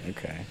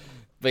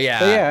 But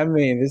yeah, I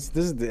mean, this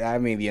is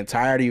the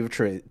entirety of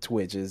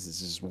Twitch is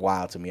just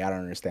wild to me. I don't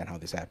understand how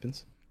this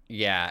happens.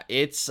 Yeah,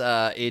 it's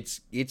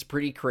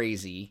pretty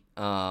crazy.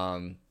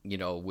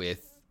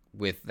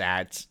 With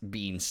that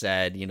being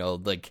said,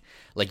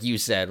 like you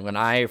said, when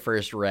I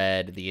first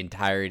read the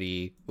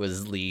entirety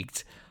was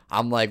leaked,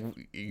 I'm like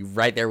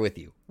right there with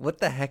you. What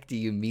the heck do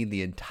you mean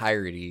the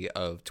entirety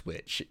of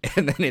Twitch?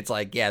 And then it's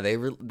like, yeah, they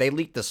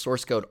leaked the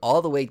source code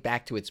all the way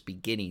back to its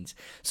beginnings.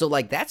 So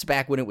like that's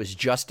back when it was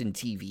Justin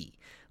TV.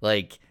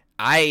 Like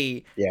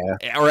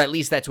or at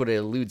least that's what it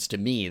alludes to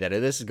me, that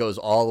this goes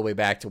all the way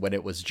back to when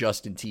it was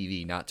Justin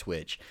TV, not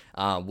Twitch,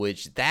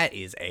 which that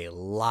is a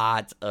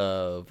lot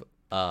of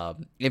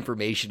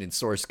information and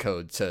source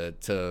code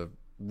to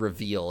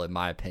reveal, in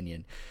my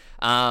opinion.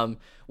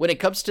 When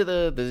it comes to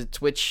the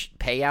Twitch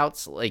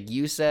payouts, like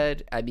you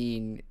said, I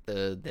mean,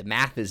 the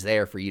math is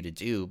there for you to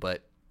do,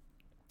 but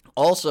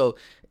also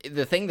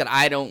the thing that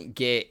I don't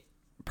get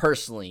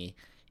personally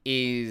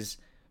is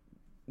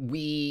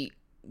we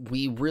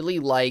really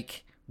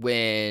like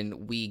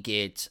when we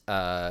get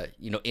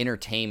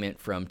entertainment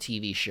from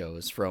TV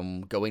shows,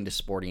 from going to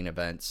sporting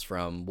events,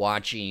 from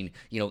watching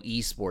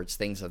esports,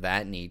 things of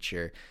that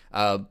nature.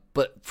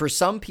 But for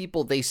some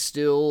people, they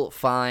still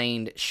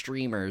find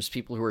streamers,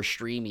 people who are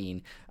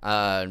streaming,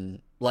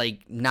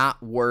 like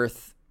not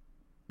worth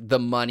the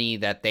money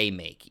that they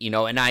make.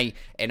 And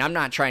I'm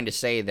not trying to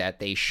say that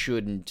they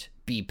shouldn't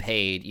be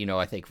paid.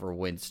 I think,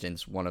 for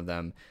instance, one of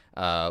them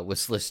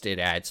was listed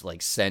at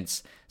like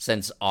since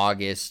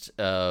August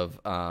of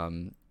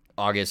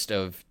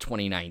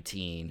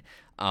 2019.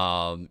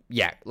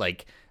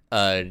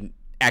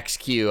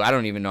 XQ, I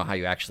don't even know how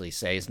you actually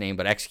say his name,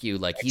 but XQ,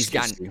 like he's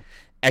gotten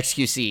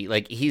XQC,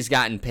 like, he's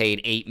gotten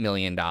paid $8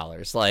 million.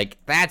 Like,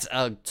 that's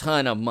a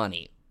ton of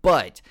money.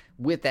 But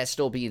with that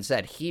still being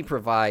said, he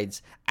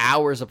provides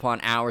hours upon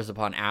hours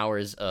upon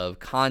hours of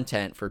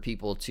content for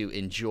people to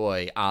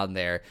enjoy on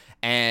there.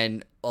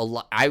 And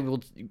I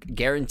will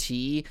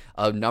guarantee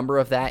a number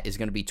of that is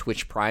going to be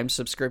Twitch Prime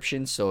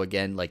subscriptions. So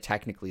again, like,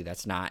 technically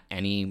that's not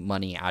any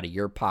money out of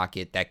your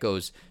pocket that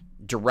goes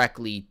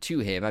directly to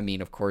him. I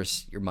mean, of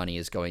course, your money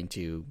is going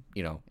to,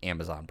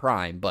 Amazon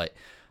Prime, but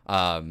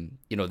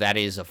that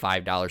is a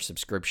 $5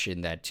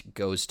 subscription that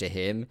goes to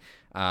him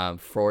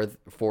for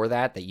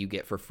that you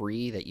get for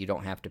free, that you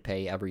don't have to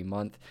pay every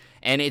month.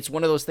 And it's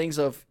one of those things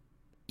of,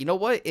 you know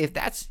what, if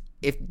that's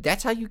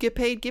how you get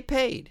paid, get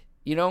paid.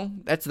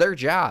 That's their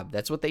job.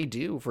 That's what they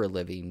do for a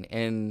living.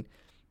 And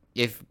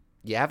if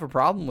you have a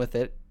problem with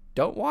it,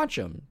 don't watch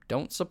them.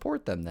 Don't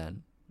support them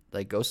then.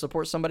 Like, go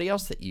support somebody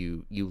else that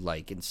you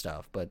like and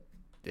stuff. But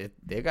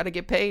they got to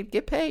get paid.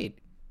 Get paid.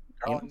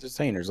 They're all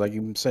entertainers, like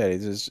you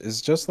said.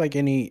 It's just like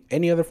any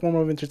other form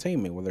of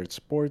entertainment, whether it's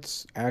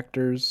sports,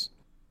 actors,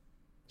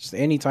 just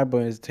any type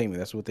of entertainment.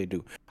 That's what they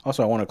do.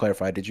 Also, I want to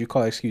clarify: did you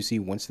call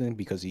XQC Winston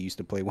because he used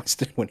to play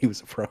Winston when he was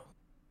a pro?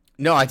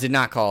 No, I did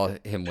not call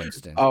him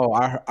Winston. Oh,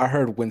 I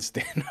heard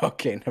Winston.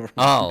 Okay, never mind.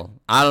 Oh,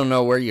 I don't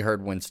know where you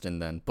heard Winston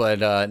then, but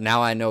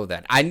now I know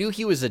that. I knew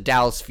he was a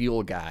Dallas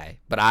Fuel guy,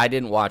 but I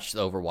didn't watch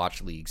the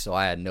Overwatch League, so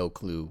I had no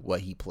clue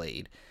what he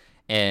played.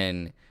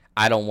 And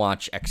I don't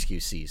watch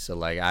XQC, so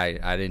like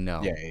I didn't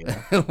know.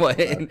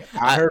 Yeah.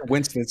 I heard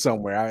Winston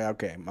somewhere.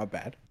 Okay, my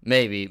bad.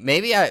 Maybe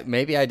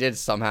I did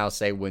somehow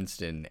say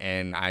Winston,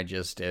 and I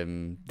just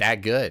am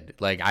that good.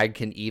 Like, I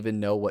can even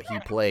know what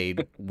he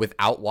played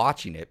without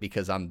watching it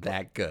because I'm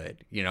that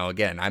good.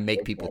 Again, I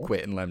make people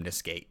quit and let them to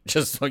skate,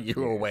 just so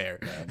you're aware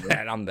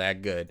that I'm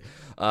that good.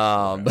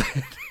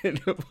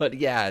 But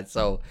yeah,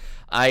 so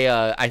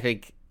I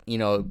think,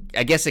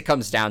 I guess it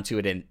comes down to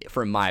it,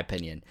 from my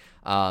opinion.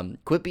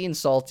 Quit being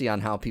salty on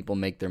how people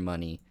make their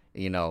money.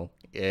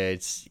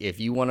 It's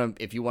if you want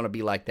to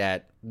be like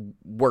that,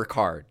 work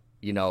hard.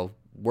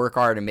 Work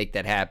hard and make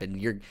that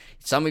happen.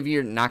 Some of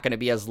you are not going to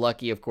be as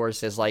lucky, of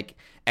course, as like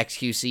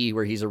XQC,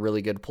 where he's a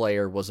really good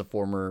player, was a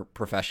former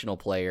professional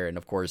player, and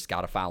of course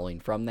got a following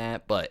from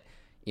that. But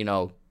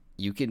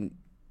you can,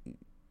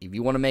 if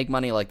you want to make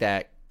money like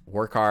that,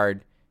 work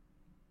hard.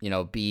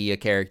 Be a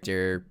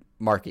character,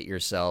 market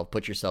yourself,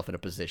 put yourself in a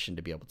position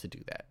to be able to do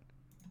that.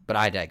 But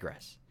I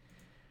digress.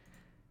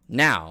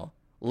 Now,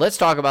 let's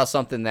talk about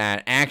something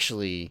that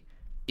actually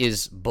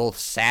is both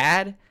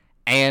sad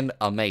and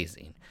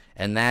amazing,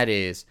 and that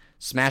is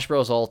Smash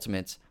Bros.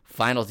 Ultimate's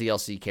final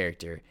DLC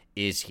character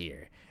is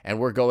here. And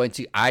we're going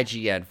to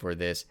IGN for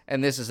this,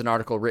 and this is an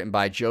article written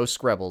by Joe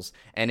Screbbles,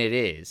 and it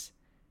is: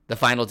 the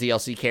final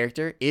DLC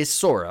character is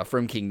Sora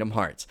from Kingdom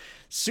Hearts.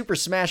 Super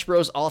Smash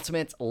Bros.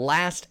 Ultimate's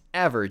last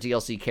ever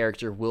DLC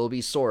character will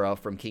be Sora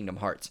from Kingdom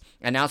Hearts,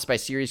 announced by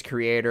series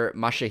creator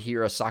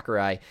Masahiro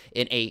Sakurai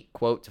in a,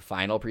 quote,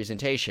 final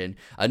presentation.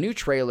 A new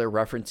trailer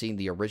referencing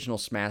the original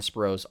Smash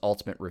Bros.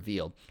 Ultimate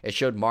revealed. It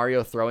showed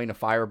Mario throwing a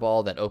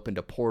fireball that opened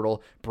a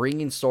portal,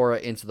 bringing Sora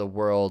into the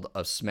world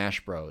of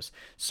Smash Bros.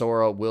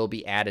 Sora will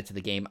be added to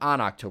the game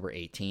on October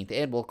 18th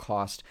and will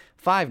cost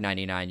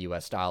 $5.99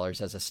 US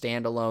as a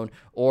standalone,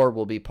 or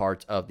will be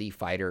part of the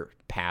Fighter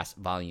Pass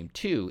Volume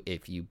 2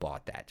 if you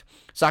bought that.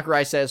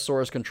 Sakurai says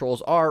Sora's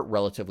controls are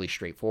relatively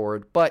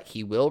straightforward, but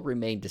he will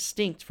remain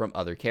distinct from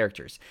other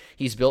characters.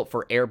 He's built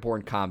for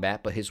airborne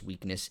combat, but his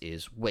weakness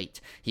is weight.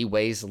 He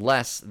weighs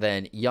less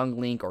than young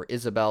Link or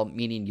Isabelle,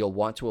 meaning you'll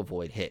want to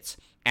avoid hits.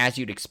 As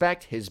you'd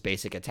expect, his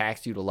basic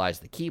attacks utilize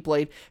the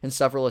Keyblade, and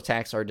several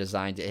attacks are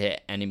designed to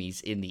hit enemies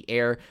in the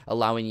air,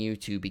 allowing you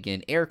to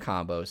begin air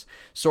combos.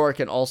 Sora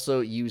can also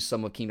use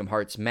some of Kingdom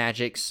Hearts'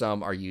 magic.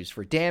 Some are used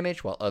for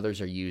damage, while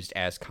others are used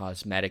as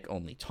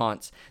cosmetic-only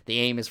taunts. The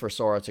aim is for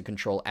Sora to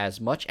control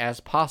as much as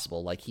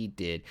possible like he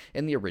did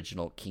in the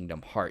original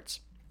Kingdom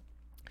Hearts.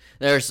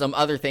 There's some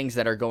other things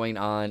that are going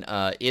on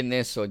in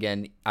this, so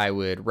again, I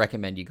would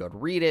recommend you go to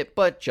read it,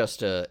 but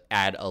just to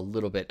add a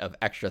little bit of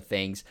extra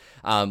things,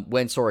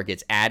 when Sora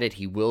gets added,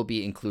 he will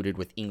be included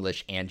with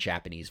English and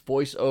Japanese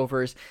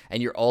voiceovers,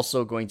 and you're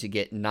also going to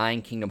get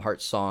 9 Kingdom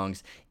Hearts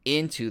songs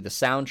into the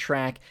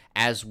soundtrack,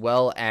 as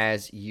well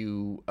as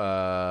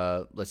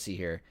let's see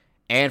here.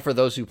 And for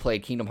those who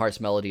played Kingdom Hearts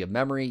Melody of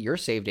Memory, your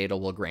save data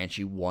will grant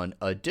you 1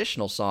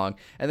 additional song.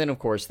 And then, of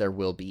course, there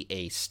will be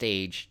a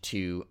stage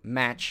to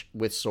match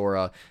with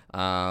Sora,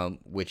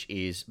 which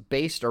is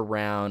based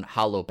around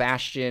Hollow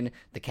Bastion,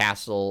 the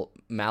castle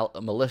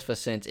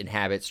Maleficent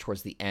inhabits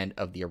towards the end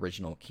of the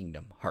original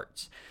Kingdom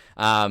Hearts.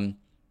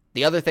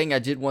 The other thing I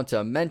did want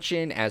to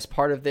mention as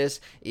part of this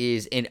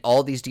is in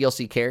all these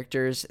DLC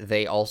characters,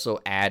 they also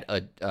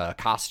add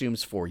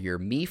costumes for your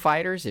Mii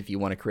fighters if you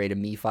want to create a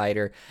Mii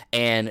fighter.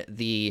 And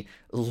the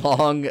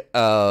long,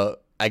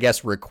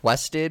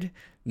 requested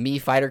Mii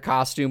fighter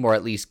costume, or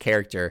at least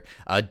character,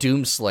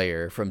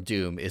 Doomslayer from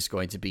Doom is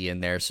going to be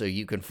in there. So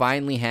you can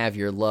finally have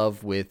your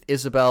love with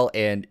Isabelle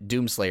and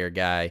Doomslayer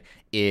guy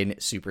in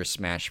Super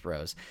Smash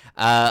Bros.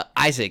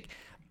 Isaac,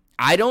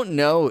 I don't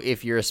know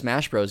if you're a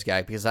Smash Bros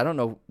guy because I don't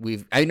know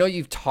I know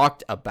you've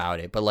talked about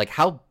it, but like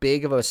how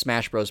big of a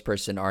Smash Bros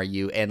person are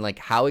you, and like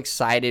how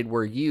excited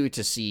were you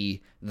to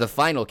see the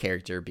final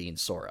character being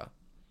Sora?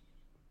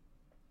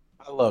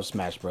 I love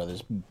Smash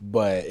Brothers,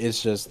 but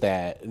it's just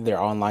that their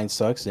online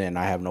sucks, and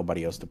I have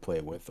nobody else to play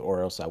it with,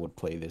 or else I would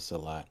play this a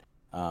lot.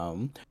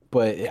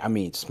 But I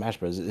mean, Smash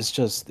Bros.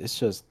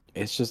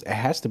 It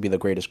has to be the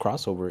greatest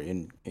crossover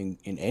in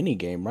any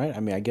game, right? I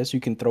mean, I guess you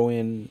can throw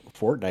in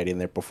Fortnite in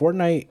there, but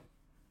Fortnite,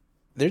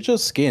 they're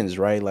just skins,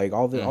 right? Like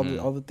Mm-hmm.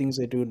 all the things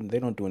they do, they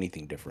don't do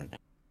anything different.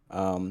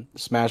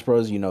 Smash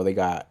Bros. They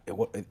got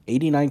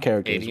 89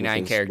 characters, which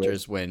 89 is great.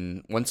 characters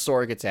when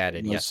Sora gets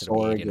added. When Yes, it'll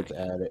be Sora 89. gets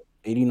added,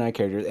 89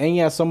 characters, and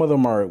yeah, some of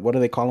them are what do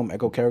they call them?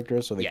 Echo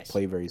characters, so they Yes.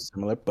 play very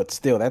similar. But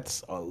still,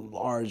 that's a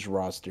large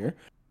roster.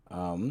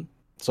 Um,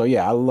 so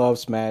yeah, I love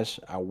Smash.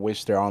 I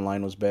wish their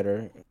online was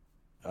better.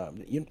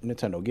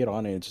 Nintendo, get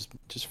on it and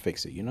just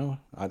fix it.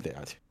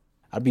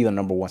 I'd be the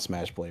number one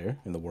Smash player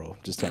in the world.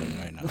 Just telling you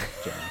right now,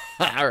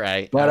 Jeremy. All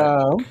right. But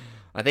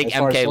I think as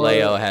far as MK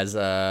Leo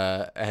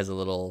Sora, has a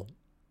little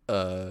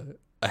uh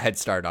a head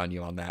start on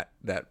you on that.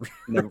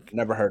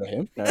 never heard of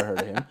him. Never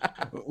heard of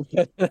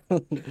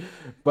him.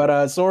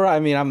 But Sora, I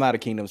mean, I'm not a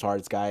Kingdom's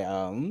Hearts guy.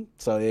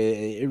 So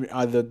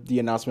the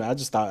announcement, I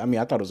just thought, I mean,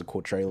 I thought it was a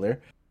cool trailer.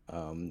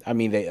 I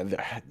mean,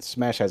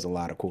 Smash has a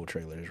lot of cool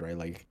trailers, right?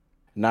 Like,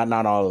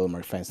 not all of them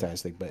are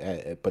fantastic,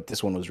 but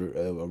this one was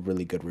a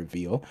really good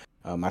reveal.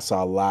 I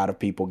saw a lot of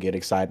people get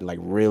excited, like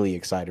really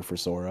excited for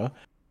Sora.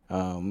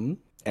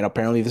 And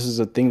apparently this is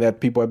a thing that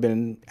people have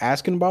been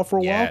asking about for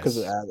a while because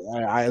Yes.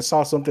 I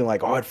saw something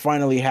like, oh, it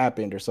finally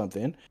happened or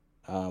something.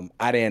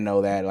 I didn't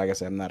know that. Like I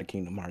said, I'm not a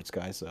Kingdom Hearts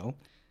guy, so.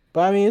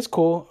 But I mean, it's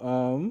cool.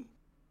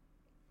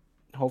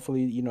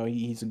 Hopefully,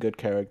 he's a good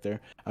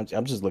character.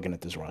 I'm just looking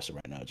at this roster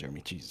right now,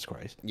 Jeremy. Jesus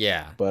Christ.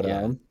 Yeah. But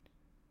Yeah.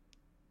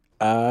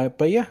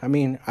 but yeah, I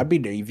mean, I'd be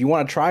if you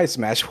want to try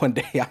Smash one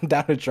day, I'm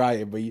down to try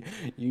it. But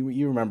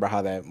you remember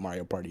how that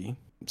Mario Party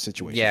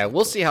situation Yeah, we'll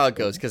went. see how it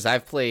goes because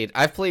I've played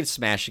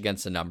Smash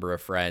against a number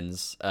of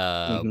friends,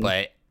 Hmm.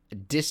 but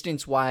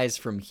distance wise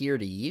from here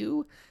to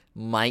you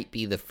might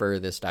be the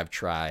furthest I've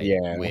tried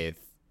Yeah.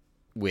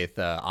 with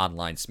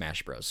online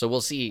Smash Bros. So we'll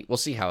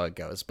see how it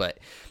goes. But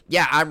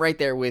yeah, I'm right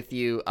there with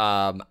you.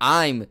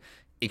 I'm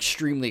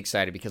extremely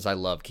excited because I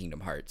love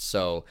Kingdom Hearts.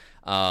 So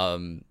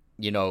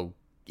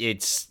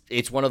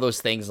it's one of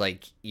those things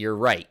like you're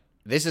right.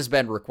 This has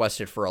been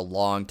requested for a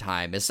long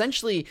time.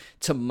 Essentially,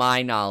 to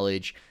my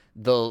knowledge,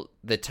 the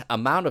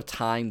amount of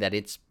time that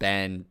it's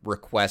been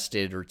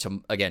requested, or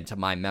to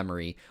my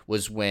memory,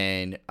 was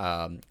when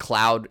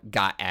Cloud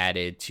got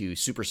added to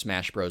Super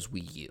Smash Bros.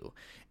 Wii U.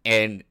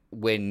 And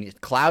when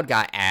Cloud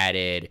got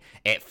added,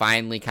 it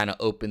finally kind of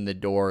opened the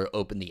door,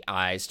 opened the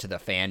eyes to the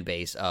fan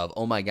base of,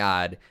 oh my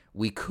God,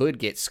 we could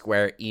get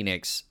Square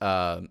Enix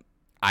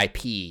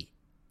IP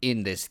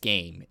in this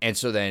game. And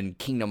so then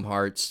Kingdom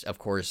Hearts, of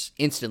course,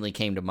 instantly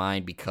came to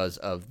mind because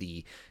of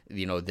the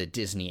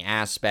Disney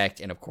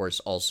aspect, and of course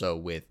also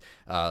with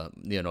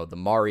the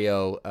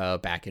Mario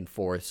back and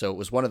forth. So it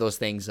was one of those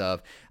things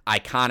of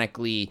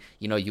iconically,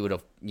 you would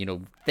have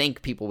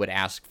think people would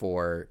ask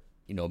for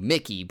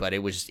Mickey, but it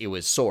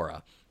was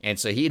Sora. And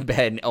so he'd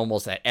been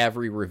almost at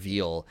every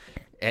reveal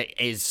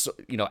is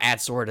add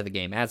Sora to the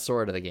game, add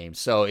Sora to the game.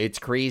 So it's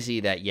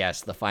crazy that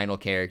yes, the final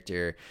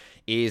character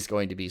is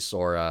going to be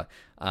Sora.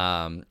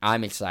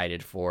 I'm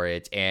excited for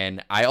it.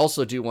 And I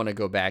also do want to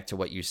go back to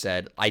what you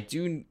said. I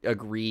do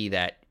agree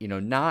that,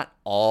 not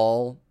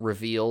all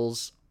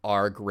reveals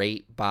are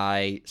great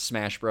by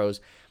Smash Bros,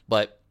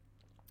 but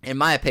in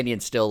my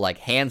opinion, still, like,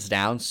 hands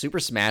down, Super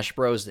Smash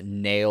Bros.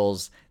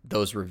 Nails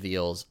those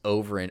reveals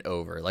over and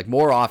over, like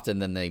more often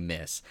than they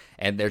miss,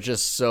 and they're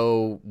just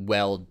so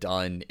well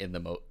done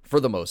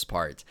for the most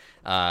part.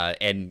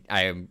 And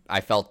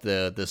I felt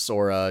the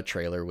Sora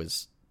trailer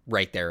was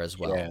right there as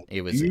well. Yeah.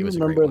 It was a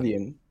great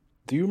one.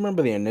 Do you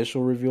remember the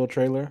initial reveal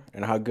trailer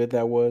and how good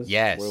that was?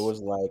 Where it Yes, was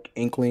like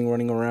Inkling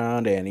running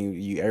around and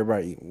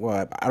everybody.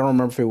 Well, I don't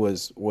remember if it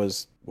was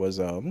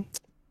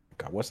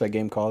God, what's that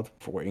game called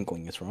for where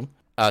Inkling is from?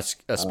 Uh,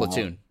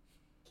 Splatoon.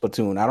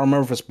 Splatoon. I don't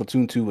remember if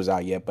Splatoon 2 was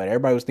out yet, but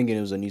everybody was thinking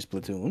it was a new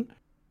Splatoon.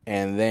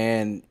 And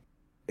then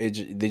they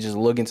just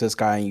look into the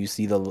sky and you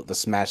see the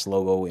Smash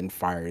logo and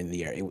fire in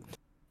the air.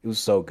 It was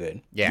so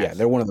good. Yeah, Yes.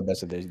 they're one of the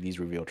best of these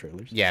reveal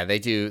trailers. Yeah, they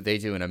do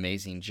an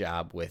amazing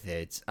job with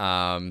it.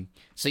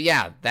 So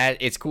yeah, that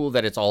it's cool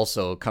that it's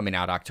also coming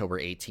out October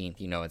 18th.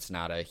 It's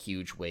not a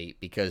huge wait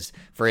because,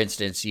 for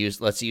instance,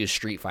 let's use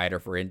Street Fighter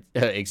for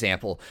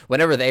example.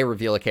 Whenever they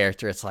reveal a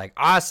character, it's like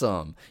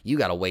awesome. You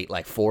got to wait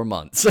like 4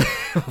 months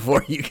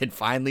before you can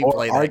finally Or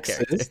play that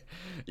character. ArcSys.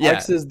 Yeah,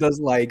 ArcSys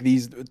does like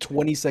these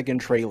 20-second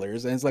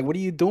trailers, and it's like, what are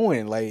you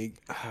doing? Like,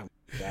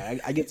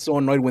 I get so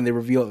annoyed when they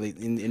reveal it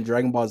in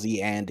Dragon Ball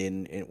Z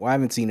and well, I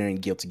haven't seen it in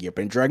Guilty Gear,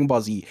 but in Dragon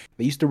Ball Z,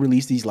 they used to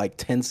release these like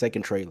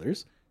 10-second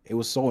trailers. It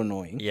was so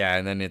annoying. yeah,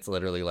 and then it's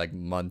literally like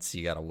months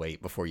you gotta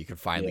wait before you can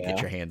finally get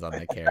Yeah. your hands on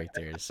that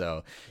character.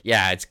 So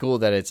yeah, it's cool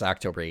that it's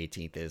October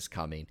 18th is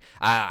coming.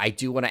 I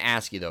do want to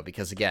ask you though,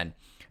 because again,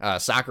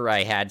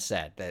 Sakurai had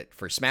said that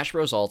for Smash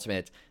Bros.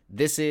 Ultimate,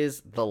 this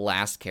is the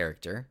last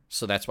character,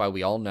 so that's why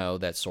we all know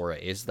that Sora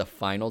is the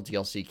final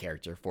DLC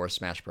character for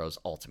Smash Bros.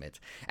 Ultimate.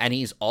 And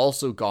he's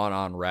also gone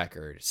on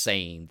record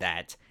saying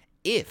that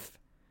if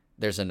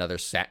there's another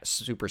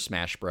Super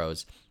Smash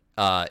Bros.,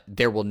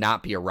 there will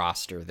not be a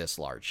roster this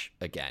large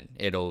again.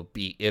 It'll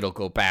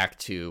go back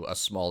to a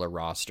smaller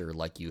roster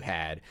like you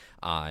had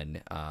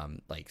on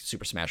like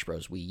Super Smash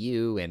Bros. Wii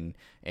U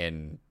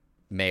and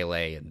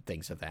Melee and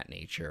things of that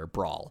nature,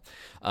 Brawl.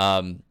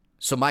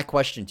 So my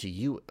question to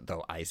you,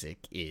 though,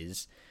 Isaac,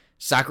 is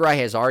Sakurai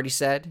has already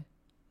said,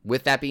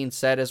 with that being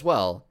said as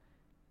well,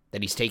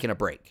 that he's taking a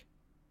break.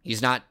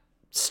 He's not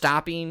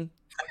stopping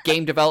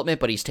game development,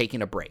 but he's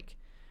taking a break.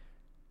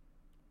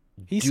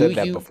 He said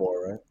that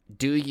before, right?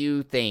 Do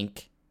you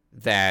think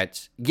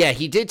that, yeah,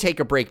 he did take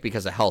a break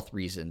because of health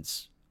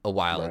reasons a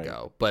while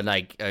ago, but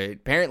like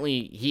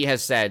apparently he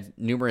has said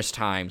numerous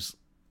times,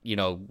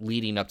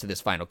 leading up to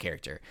this final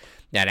character,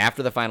 that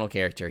after the final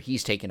character,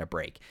 he's taking a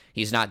break.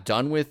 He's not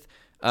done with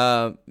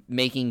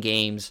making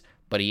games,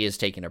 but he is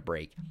taking a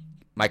break.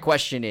 My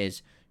question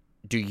is,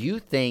 do you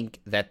think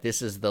that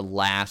this is the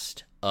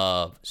last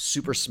of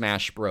Super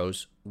Smash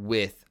Bros.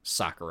 With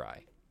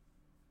Sakurai?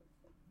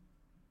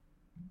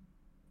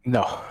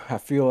 No, I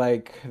feel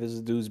like this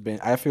dude's been.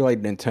 I feel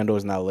like Nintendo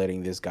is not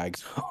letting this guy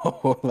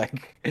go,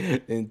 like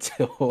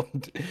until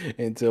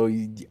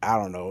I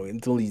don't know,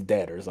 until he's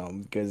dead or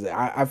something. Because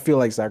I feel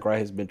like Sakurai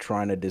has been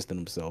trying to distance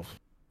himself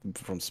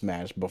from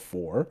Smash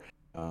before.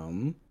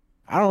 I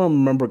don't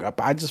remember.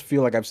 I just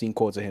feel like I've seen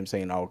quotes of him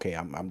saying, "Oh, okay,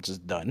 I'm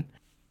just done."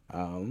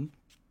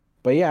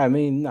 But yeah, I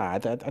mean, I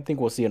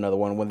think we'll see another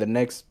one when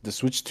the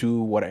Switch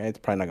 2. It's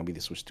probably not gonna be the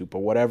Switch 2,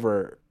 but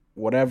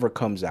whatever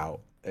comes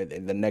out.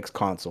 In the next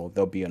console,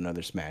 there'll be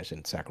another Smash,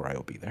 and Sakurai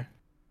will be there.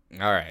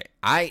 All right.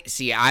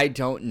 I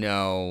don't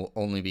know,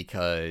 only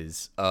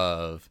because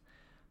of,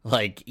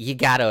 like, you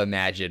got to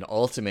imagine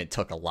Ultimate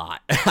took a lot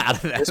out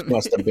of that. This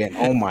must have been,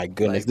 oh my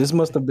goodness, this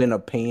must have been a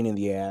pain in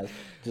the ass.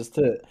 Just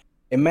to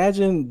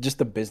imagine just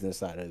the business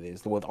side of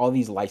this with all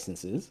these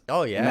licenses.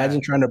 Oh, yeah.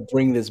 Imagine trying to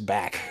bring this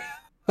back.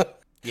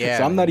 Yeah.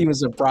 So I'm not even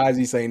surprised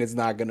he's saying it's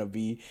not going to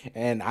be,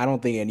 and I don't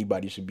think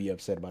anybody should be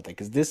upset about that,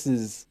 because this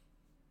is...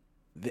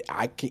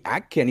 I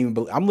can't even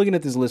believe. I'm looking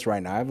at this list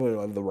right now. I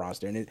have the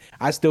roster, and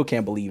I still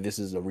can't believe this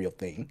is a real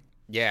thing.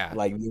 Yeah,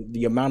 like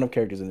the amount of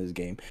characters in this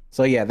game.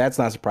 So yeah, that's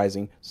not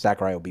surprising.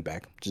 Sakurai will be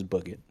back. Just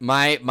book it.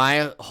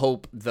 My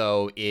hope,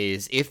 though,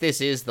 is if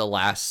this is the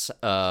last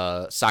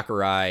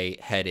Sakurai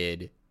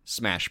headed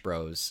Smash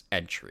Bros.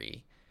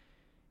 Entry,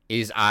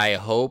 is I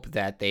hope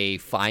that they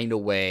find a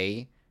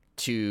way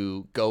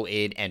to go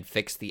in and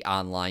fix the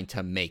online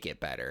to make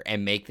it better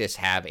and make this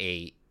have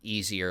a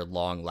easier,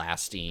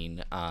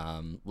 long-lasting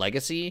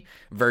legacy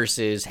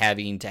versus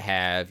having to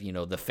have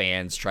the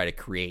fans try to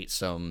create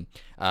some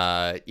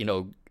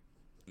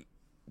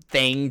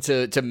thing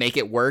to make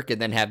it work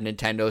and then have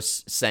Nintendo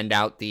send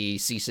out the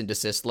cease and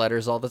desist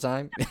letters all the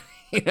time.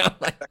 This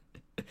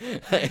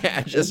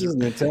is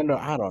Nintendo.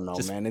 I don't know,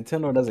 man.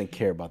 Nintendo doesn't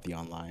care about the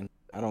online.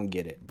 I don't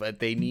get it, but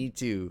they need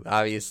to,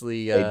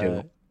 obviously. They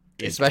do.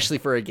 Especially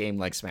for a game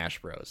like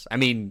Smash Bros. I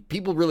mean,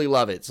 people really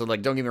love it. So,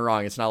 like, don't get me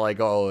wrong. It's not like,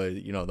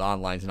 the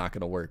online's not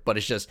going to work. But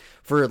it's just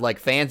for, like,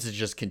 fans to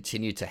just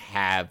continue to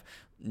have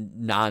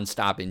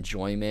nonstop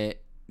enjoyment.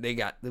 We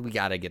got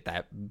to get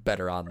that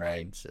better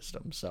online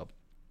system. So,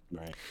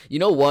 right.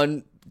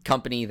 One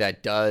company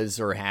that does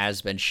or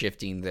has been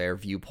shifting their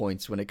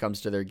viewpoints when it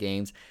comes to their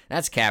games,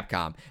 that's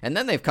Capcom. And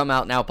then they've come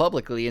out now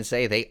publicly and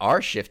say they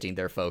are shifting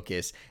their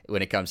focus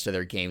when it comes to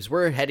their games.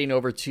 We're heading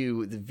over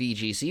to the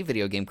VGC,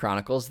 Video Game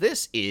Chronicles.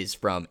 This is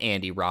from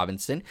Andy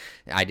Robinson.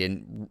 I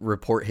didn't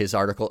report his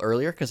article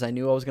earlier because I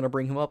knew I was going to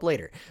bring him up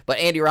later. But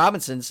Andy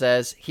Robinson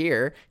says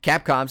here,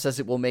 Capcom says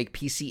it will make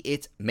PC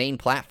its main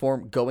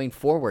platform going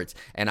forwards.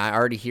 And I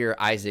already hear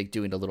Isaac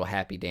doing a little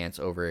happy dance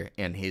over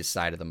in his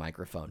side of the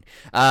microphone.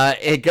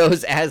 It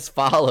goes as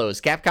follows.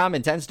 Capcom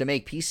intends to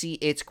make PC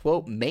its,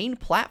 quote, main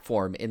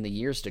platform in the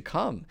years to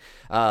come.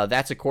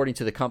 That's according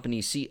to the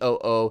company's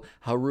COO,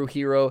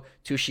 Haruhiro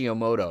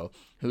Tushimoto,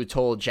 who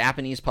told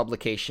Japanese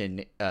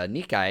publication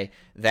Nikkei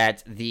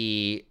that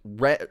the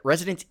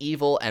Resident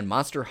Evil and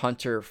Monster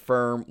Hunter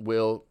firm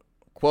will,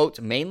 quote,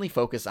 mainly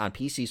focus on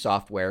PC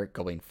software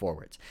going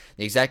forwards.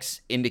 The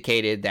execs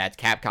indicated that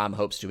Capcom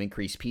hopes to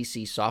increase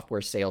PC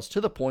software sales to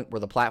the point where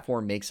the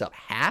platform makes up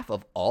half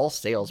of all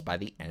sales by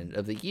the end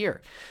of the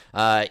year.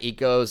 It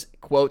goes,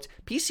 quote,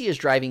 PC is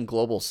driving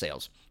global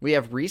sales. We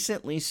have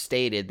recently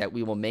stated that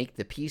we will make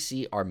the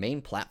PC our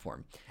main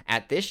platform.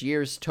 At this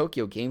year's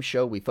Tokyo Game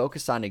Show, we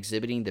focused on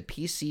exhibiting the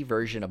PC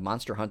version of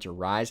Monster Hunter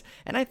Rise,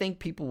 and I think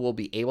people will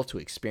be able to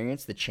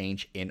experience the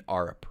change in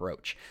our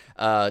approach.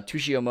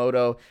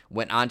 Tushimoto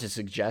went on to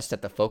suggest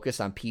that the focus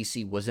on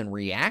PC was in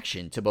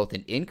reaction to both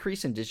an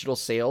increase in digital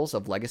sales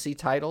of legacy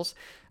titles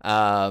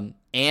and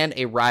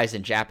a rise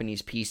in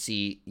Japanese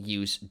PC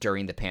use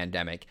during the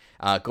pandemic.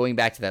 Going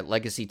back to that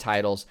legacy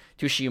titles,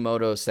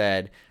 Tushimoto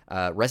said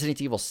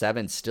Resident Evil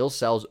 7 still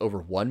sells over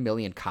 1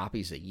 million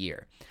copies a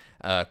year.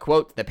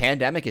 Quote, the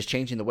pandemic is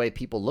changing the way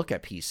people look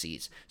at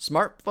PCs.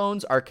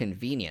 Smartphones are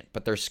convenient,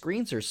 but their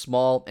screens are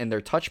small and their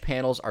touch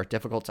panels are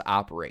difficult to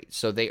operate,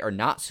 so they are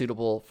not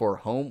suitable for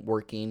home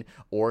working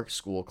or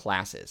school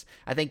classes.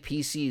 I think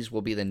PCs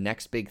will be the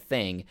next big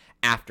thing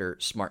after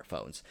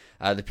smartphones.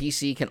 The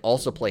PC can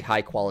also play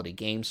high-quality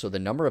games, so the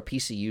number of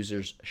PC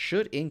users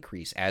should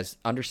increase as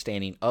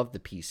understanding of the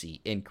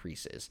PC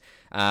increases.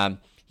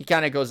 He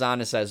kind of goes on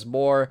and says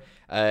more.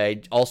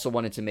 I also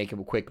wanted to make a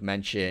quick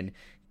mention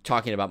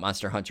talking about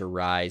Monster Hunter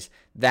Rise.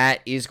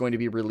 That is going to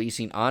be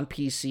releasing on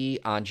PC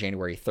on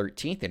January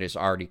 13th. It is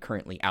already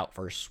currently out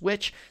for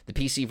Switch. The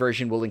PC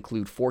version will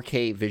include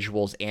 4K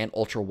visuals and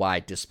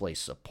ultra-wide display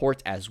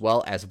support, as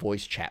well as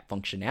voice chat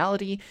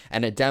functionality,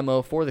 and a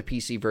demo for the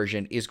PC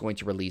version is going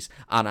to release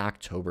on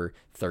October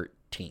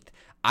 13th.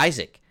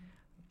 Isaac,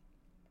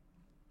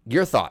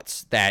 your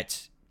thoughts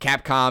that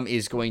Capcom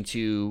is going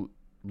to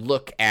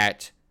look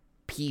at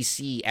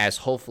PC as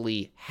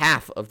hopefully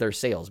half of their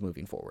sales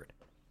moving forward?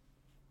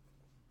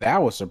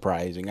 That was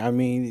surprising. I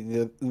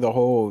mean, the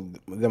whole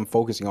them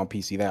focusing on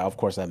PC, that of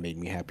course that made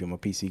me happy. I'm a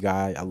PC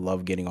guy. I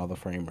love getting all the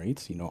frame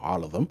rates,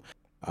 all of them.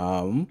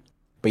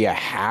 But yeah,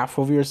 half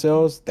of your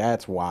sales,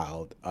 that's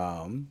wild.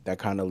 That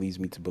kind of leads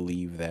me to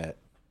believe that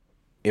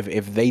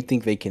if they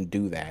think they can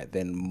do that,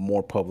 then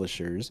more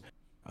publishers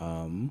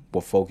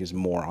will focus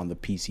more on the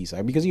PC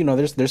side, because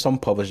there's some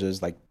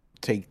publishers like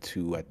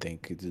Take-Two, I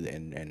think,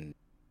 and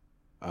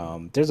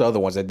there's other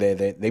ones that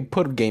they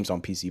put games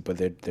on PC, but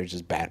they're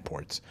just bad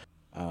ports.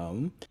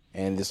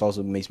 And this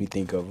also makes me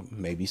think of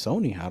maybe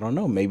Sony. I don't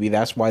know. Maybe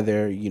that's why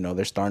they're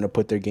starting to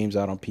put their games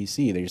out on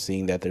PC. They're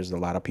seeing that there's a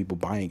lot of people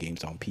buying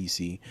games on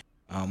PC,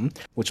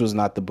 which was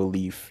not the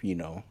belief,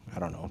 I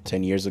don't know,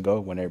 10 years ago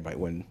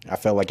when I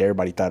felt like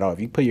everybody thought, oh, if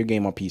you put your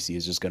game on PC,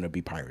 it's just going to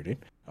be pirated.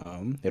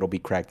 It'll be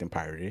cracked and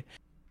pirated.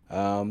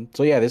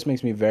 So yeah, this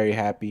makes me very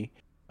happy.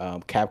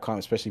 Capcom,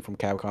 especially from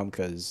Capcom,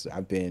 because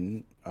I've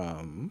been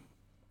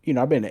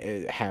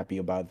happy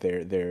about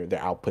their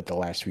output the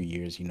last few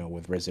years,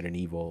 with Resident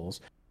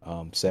Evils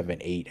 7,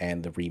 8,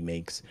 and the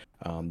remakes,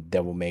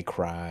 Devil May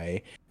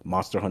Cry,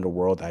 Monster Hunter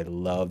World. I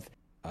loved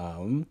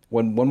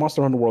when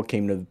Monster Hunter World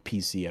came to the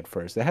PC at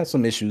first. It had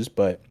some issues,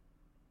 but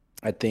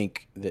I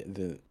think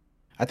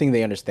I think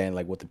they understand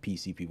like what the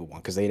PC people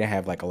want, because they didn't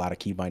have like a lot of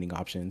key binding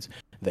options.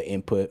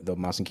 The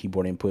mouse and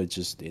keyboard input,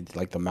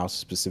 like the mouse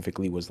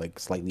specifically was like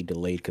slightly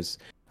delayed, because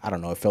I don't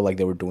know, it felt like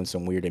they were doing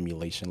some weird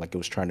emulation, like it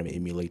was trying to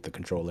emulate the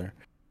controller.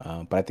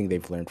 But I think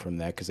they've learned from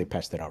that, because they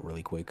patched it out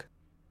really quick.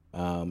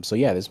 So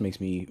yeah, this makes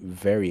me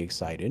very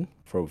excited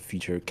for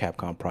future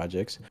Capcom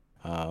projects.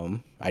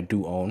 I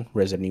do own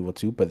Resident Evil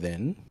 2, but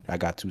then I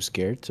got too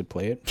scared to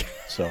play it.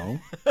 So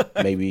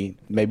maybe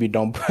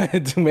don't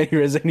put too many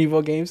Resident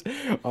Evil games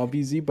on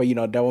PC. But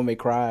Devil May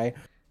Cry.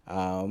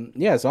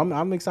 Yeah, so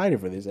I'm excited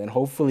for this, and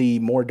hopefully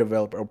more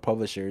developer or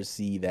publishers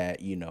see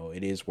that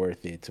it is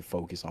worth it to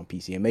focus on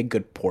PC and make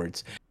good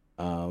ports.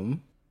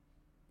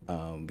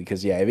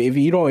 Because yeah, if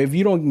you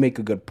don't make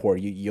a good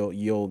port,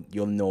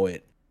 you'll know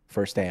it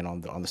firsthand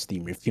on the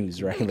Steam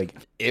reviews, right? Like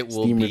it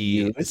will Steam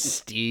be reviews.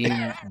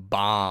 Steam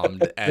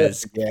bombed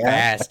as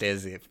fast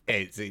as you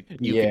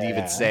could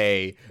even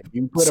say.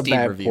 You put Steam a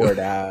bad review. port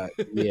out,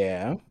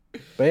 yeah.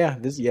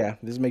 But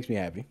this makes me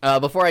happy.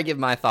 Before I give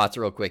my thoughts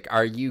real quick,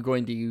 are you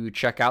going to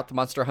check out the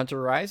Monster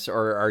Hunter Rise,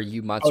 or are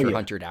you Monster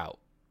Huntered out?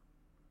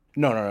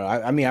 No.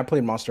 I mean, I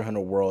played Monster Hunter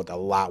World a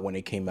lot when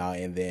it came out,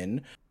 and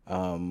then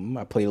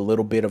I played a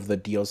little bit of the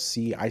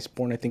DLC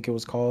Iceborne, I think it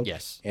was called.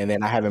 Yes. And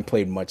then I haven't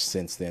played much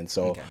since then.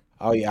 So,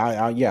 okay.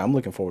 I'm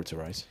looking forward to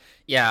Rise.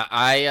 Yeah,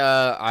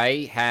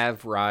 I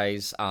have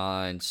Rise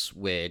on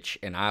Switch,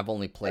 and I've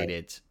only played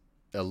it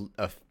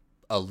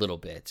a little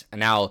bit. And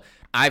now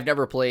I've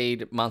never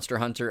played Monster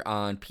Hunter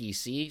on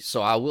PC,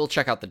 so I will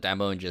check out the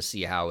demo and just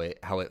see how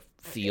it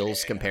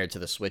feels compared to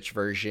the Switch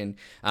version.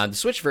 The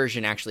Switch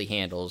version actually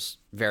handles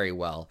very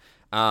well.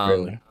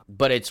 Really?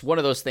 But it's one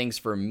of those things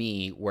for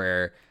me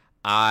where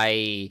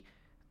I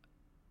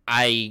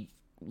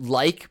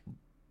like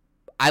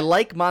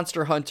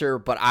Monster Hunter,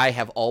 but I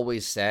have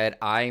always said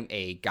I'm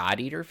a God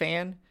Eater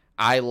fan.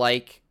 I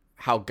like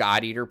how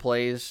God Eater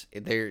plays.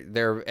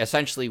 They're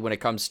essentially, when it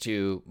comes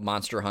to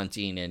monster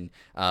hunting and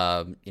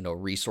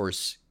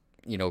resource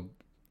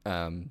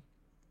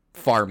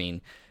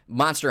farming,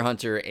 Monster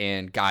Hunter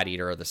and God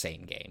Eater are the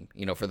same game.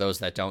 For those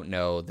that don't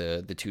know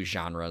the two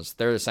genres,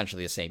 they're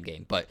essentially the same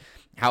game. But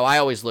how I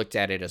always looked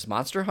at it as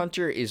Monster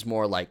Hunter is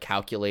more like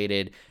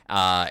calculated,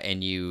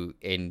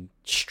 and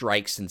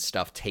strikes and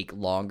stuff take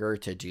longer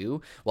to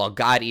do, while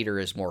God Eater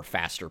is more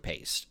faster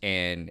paced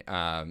and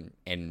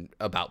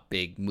about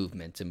big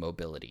movement and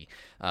mobility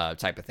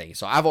type of thing.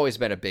 So I've always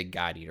been a big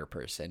God Eater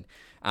person,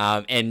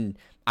 and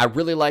I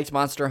really liked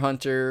Monster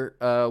Hunter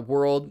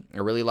World. I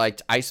really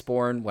liked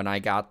Iceborne when I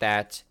got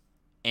that,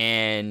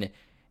 and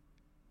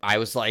I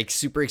was like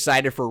super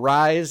excited for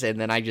Rise, and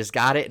then I just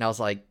got it, and I was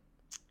like,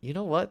 you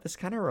know what? This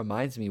kind of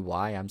reminds me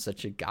why I'm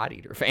such a God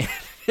Eater fan.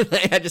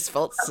 I just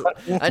felt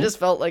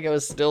like it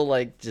was still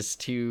like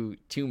just too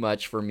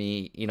much for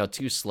me,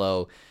 too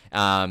slow.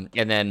 And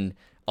then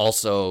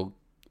Also,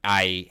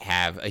 I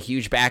have a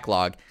huge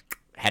backlog.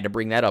 Had to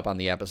bring that up on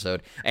the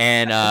episode.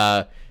 And,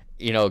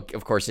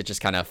 of course, it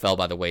just kind of fell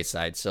by the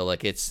wayside. So,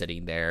 like, it's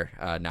sitting there,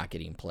 not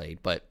getting played.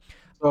 But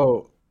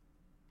So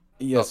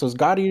yeah, so it's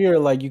God Eater,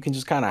 like you can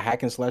just kind of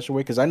hack and slash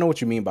away, because I know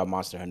what you mean by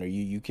Monster Hunter.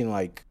 You can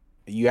like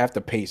you have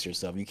to pace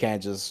yourself. You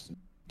can't just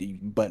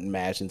button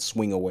mash and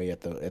swing away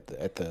at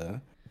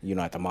the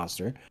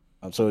monster.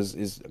 So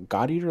is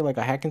God Eater like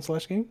a hack and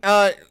slash game?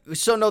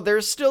 So no, there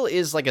still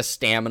is like a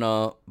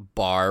stamina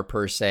bar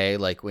per se,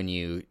 like when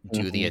you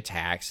do the Mhm.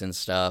 attacks and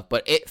stuff,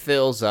 but it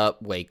fills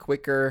up way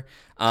quicker.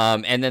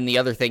 And then the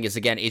other thing is,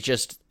 again, it's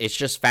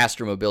just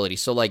faster mobility.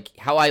 So like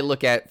how I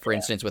look at, for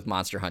instance, with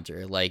Monster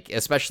Hunter, like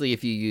especially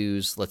if you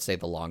use, let's say,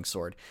 the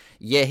longsword,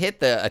 you hit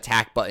the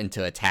attack button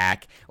to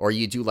attack, or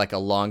you do like a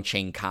long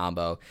chain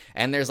combo,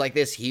 and there's like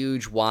this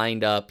huge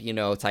wind up,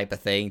 type of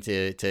thing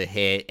to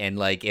hit, and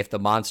like if the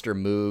monster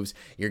moves,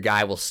 your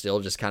guy will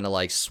still just kind of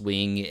like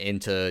swing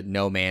into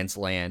no man's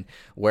land.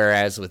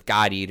 Whereas with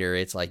God Eater,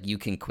 it's like you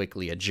can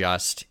quickly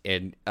adjust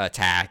and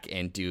attack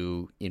and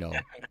do,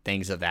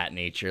 things of that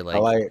nature. I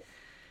Like like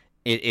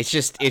it's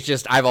just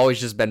I've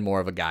always just been more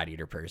of a God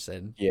Eater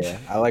person. Yeah,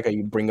 I like how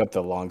you bring up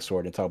the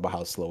longsword and talk about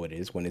how slow it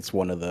is when it's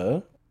one of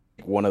the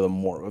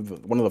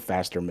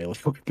faster melee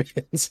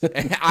weapons.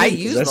 I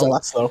use That's a the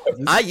lot slower.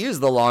 I use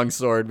the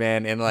longsword,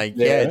 man, and like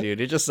yeah, Yeah, dude,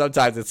 it just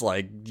sometimes it's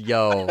like,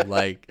 yo,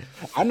 like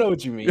I know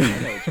what you mean. I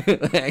know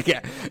what you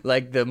mean.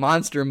 like the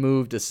monster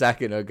moved a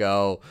second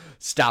ago,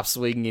 stop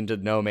swinging into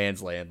no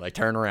man's land, like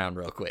turn around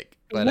real quick.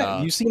 But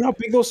Man, you seen how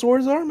big those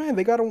swords are, man?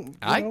 They got them.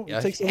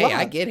 It takes a hey, lot.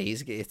 I get it.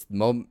 It's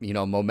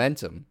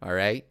momentum. All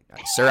right,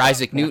 Sir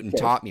Isaac Newton Okay.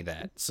 taught me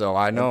that, so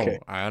I know, Okay.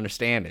 I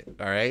understand it.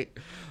 All right,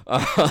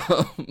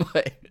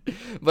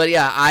 but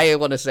yeah, I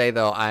want to say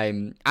though,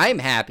 I'm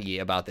happy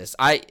about this.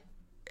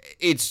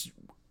 It's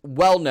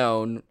well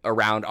known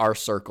around our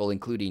circle,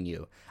 including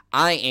you.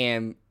 I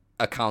am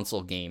a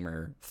console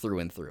gamer through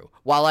and through.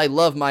 While I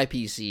love my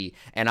PC,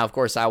 and of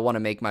course I want to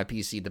make my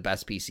PC the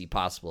best PC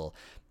possible,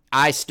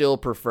 I still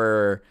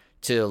prefer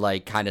to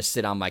like kind of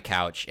sit on my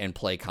couch and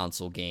play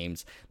console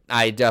games.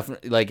 I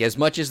definitely like, as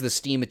much as the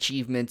Steam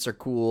achievements are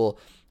cool,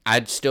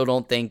 I still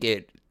don't think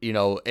it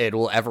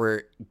will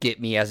ever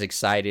get me as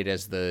excited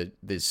as the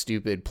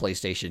stupid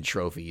PlayStation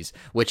trophies,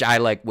 which I,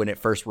 like, when it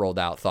first rolled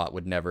out, thought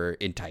would never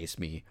entice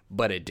me,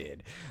 but it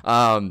did.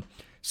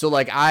 So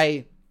like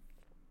I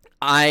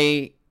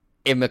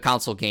am a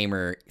console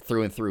gamer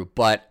through and through,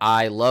 but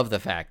I love the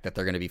fact that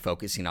they're going to be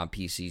focusing on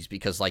PCs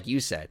because, like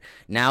you said,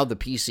 now the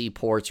PC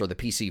ports, or the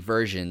PC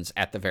versions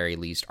at the very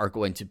least, are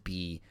going to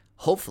be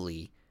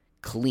hopefully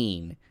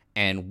clean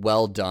and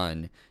well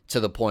done, to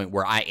the point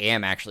where I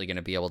am actually going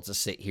to be able to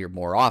sit here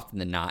more often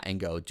than not and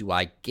go, do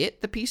I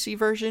get the PC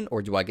version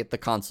or do I get the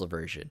console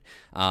version?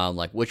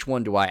 Like, which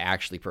one do I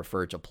actually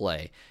prefer to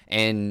play?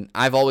 And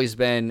I've always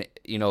been,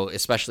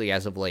 especially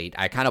as of late,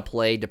 I kind of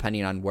play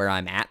depending on where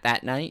I'm at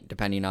that night,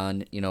 depending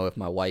on, if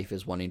my wife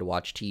is wanting to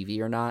watch TV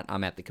or not,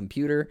 I'm at the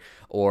computer,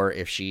 or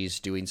if she's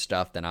doing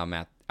stuff, then I'm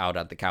out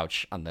at the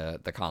couch on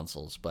the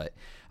consoles. But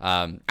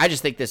I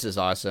just think this is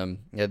awesome.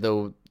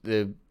 Though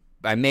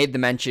I made the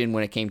mention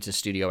when it came to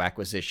studio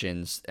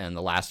acquisitions in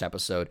the last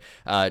episode,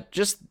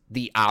 just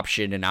the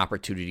option and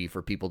opportunity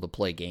for people to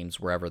play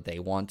games wherever they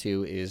want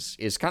to is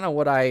kind of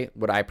what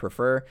I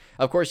prefer.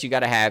 Of course, you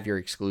got to have your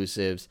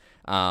exclusives,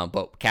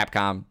 but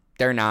Capcom,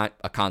 they're not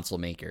a console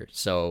maker,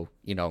 so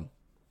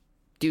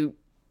do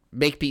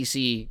make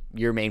PC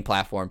your main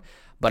platform.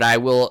 But I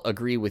will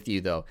agree with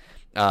you though,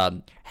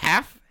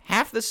 half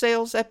the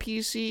sales at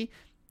PC,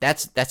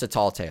 that's a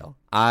tall tale.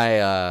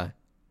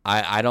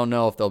 I don't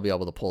know if they'll be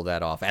able to pull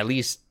that off. At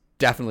least,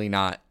 definitely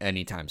not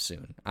anytime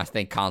soon. I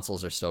think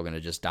consoles are still going to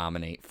just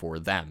dominate for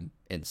them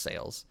in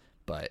sales.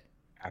 But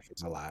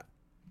Happens a lot.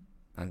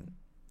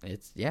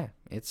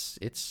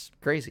 it's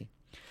crazy.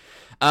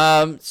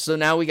 So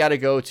now we got to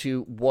go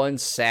to one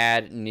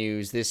sad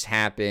news. This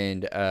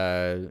happened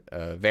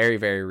very,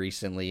 very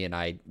recently, and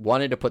I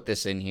wanted to put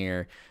this in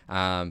here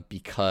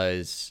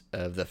because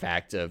of the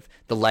fact of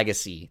the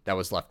legacy that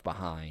was left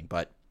behind.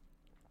 But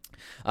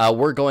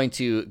we're going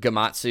to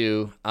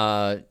Gematsu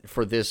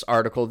for this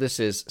article. This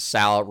is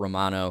Sal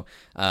Romano.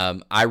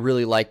 I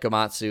really like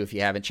Gematsu. If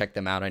you haven't checked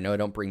them out, I know I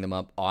don't bring them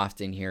up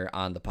often here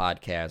on the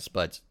podcast,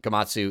 but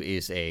Gematsu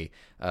is a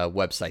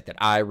website that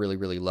I really,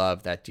 really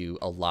love, that do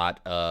a lot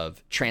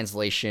of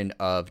translation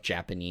of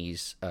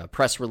Japanese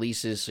press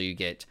releases, so you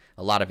get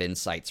a lot of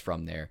insights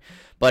from there.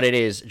 But it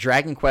is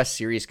Dragon Quest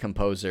series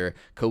composer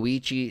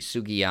Koichi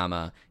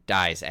Sugiyama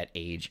dies at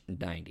age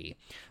 90.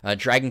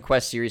 Dragon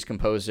Quest series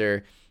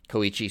composer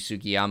Koichi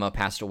Sugiyama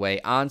passed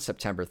away on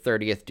September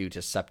 30th due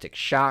to septic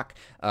shock.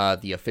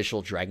 The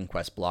official Dragon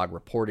Quest blog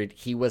reported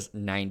he was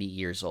 90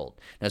 years old.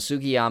 Now,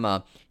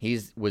 Sugiyama, he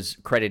was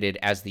credited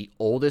as the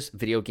oldest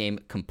video game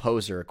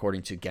composer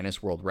according to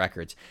Guinness World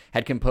Records,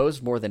 had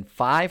composed more than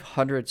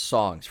 500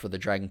 songs for the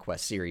Dragon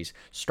Quest series,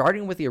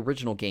 starting with the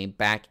original game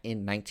back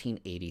in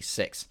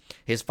 1986.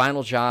 His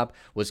final job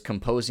was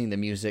composing the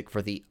music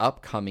for the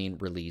upcoming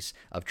release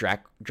of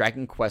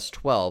Dragon Quest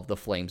XII: The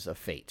Flames of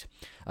Fate.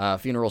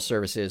 Funeral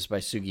services by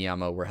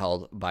Sugiyama were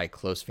held by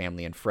close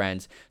family and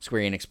friends.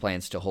 Square Enix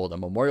plans to hold a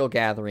memorial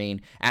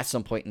gathering at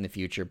some point in the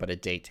future, but a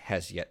date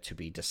has yet to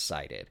be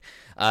decided.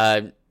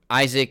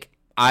 Isaac,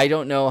 I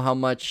don't know how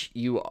much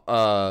you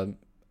are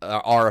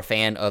a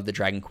fan of the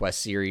Dragon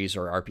Quest series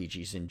or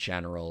RPGs in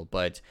general,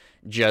 but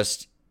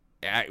just,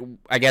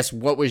 I guess,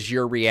 what was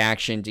your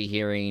reaction to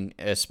hearing,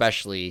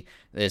 especially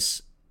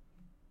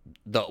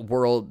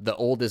the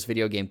oldest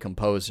video game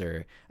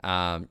composer,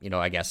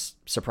 I guess,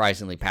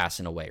 surprisingly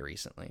passing away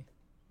recently?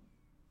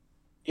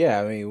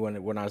 Yeah, I mean,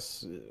 when I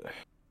saw,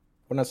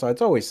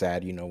 it's always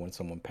sad, when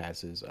someone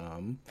passes.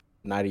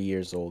 90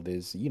 years old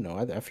is,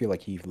 I feel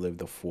like he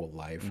lived a full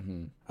life.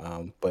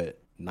 But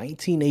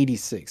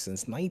 1986,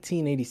 since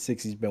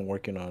 1986, he's been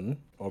working on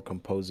or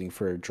composing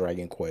for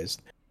Dragon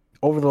Quest.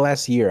 Over the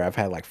last year, I've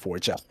had like 4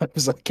 jobs. I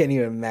can't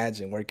even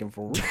imagine working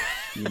for,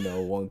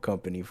 one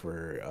company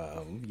for,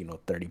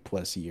 30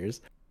 plus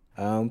years.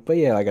 But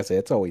yeah, like I said,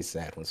 it's always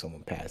sad when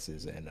someone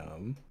passes.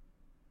 And,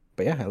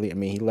 but yeah, I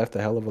mean, he left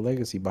a hell of a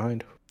legacy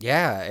behind.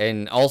 Yeah.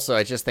 And also,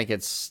 I just think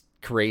it's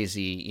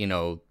crazy,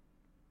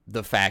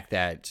 the fact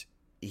that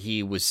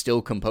he was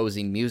still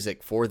composing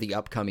music for the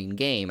upcoming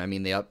game. I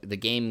mean, the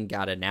game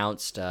got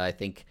announced, I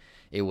think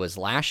it was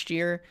last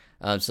year.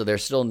 So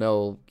there's still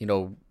no,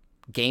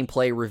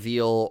 gameplay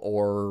reveal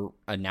or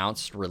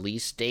announced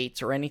release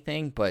dates or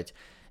anything, but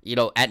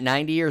at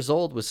 90 years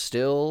old was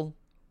still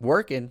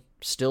working,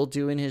 still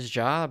doing his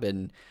job.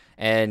 And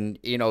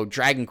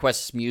Dragon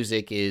Quest's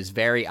music is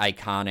very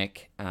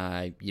iconic.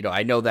 I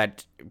know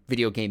that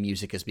video game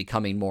music is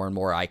becoming more and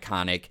more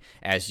iconic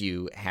as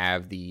you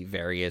have the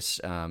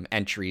various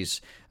entries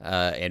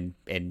and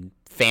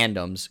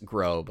fandoms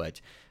grow,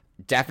 but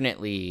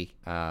definitely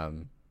at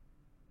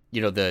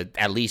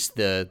least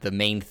the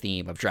main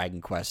theme of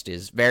Dragon Quest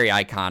is very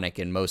iconic,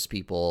 and most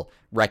people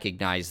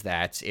recognize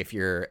that. If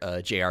you're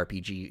a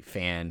JRPG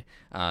fan,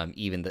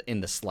 even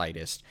in the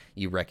slightest,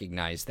 you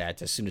recognize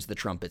that as soon as the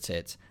trumpets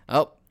hit.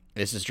 Oh,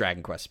 this is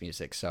Dragon Quest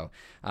music. So,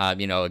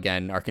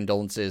 again, our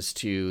condolences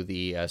to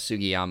the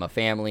Sugiyama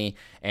family,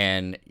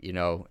 and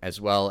as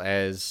well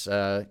as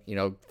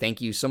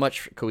thank you so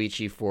much,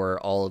 Koichi, for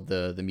all of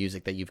the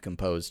music that you've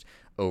composed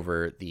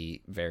over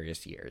the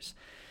various years.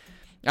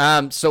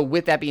 So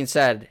with that being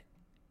said,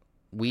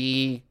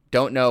 we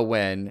don't know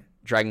when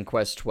Dragon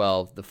Quest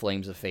XII: The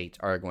Flames of Fate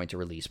are going to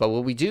release. But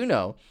what we do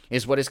know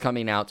is what is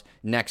coming out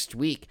next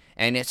week,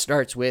 and it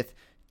starts with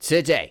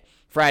today.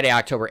 Friday,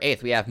 October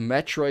 8th, we have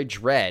Metroid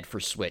Dread for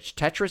Switch,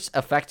 Tetris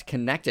Effect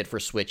Connected for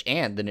Switch,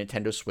 and the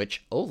Nintendo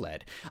Switch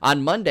OLED.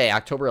 On Monday,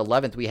 October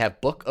 11th, we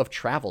have Book of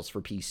Travels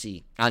for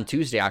PC. On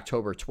Tuesday,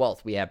 October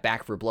 12th, we have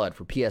Back 4 Blood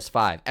for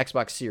PS5,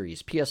 Xbox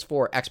Series,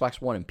 PS4, Xbox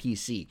One, and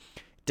PC.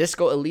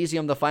 Disco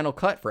Elysium: The Final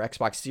Cut for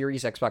Xbox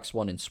Series, Xbox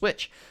One, and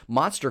Switch.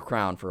 Monster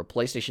Crown for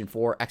PlayStation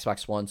 4,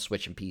 Xbox One,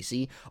 Switch, and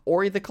PC.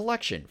 Ori the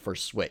Collection for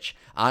Switch.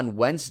 On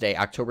Wednesday,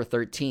 October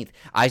 13th,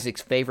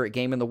 Isaac's favorite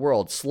game in the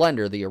world,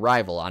 Slender: The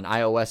Arrival on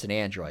iOS and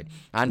Android.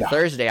 On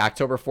Thursday,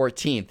 October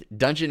 14th,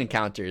 Dungeon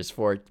Encounters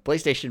for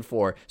PlayStation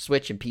 4,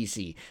 Switch, and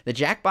PC. The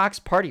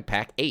Jackbox Party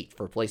Pack 8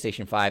 for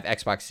PlayStation 5,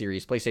 Xbox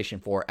Series,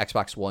 PlayStation 4,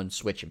 Xbox One,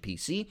 Switch, and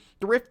PC.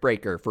 The Rift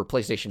Breaker for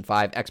PlayStation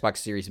 5, Xbox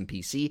Series, and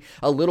PC.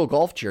 A Little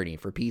Golf Journey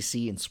for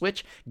PC and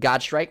Switch,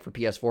 Godstrike for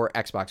PS4,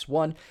 Xbox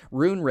One,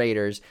 Rune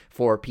Raiders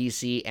for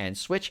PC and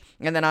Switch,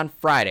 and then on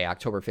Friday,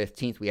 October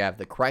 15th, we have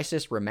the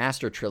Crysis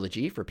Remaster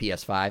Trilogy for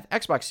PS5,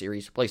 Xbox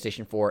Series,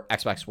 PlayStation 4,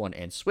 Xbox One,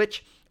 and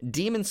Switch,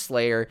 Demon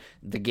Slayer,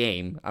 the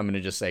game, I'm going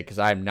to just say because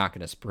I'm not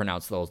going to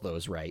pronounce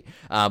those right,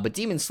 but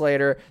Demon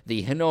Slayer,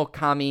 the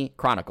Hinokami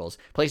Chronicles,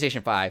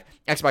 PlayStation 5,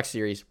 Xbox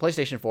Series,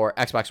 PlayStation 4,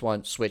 Xbox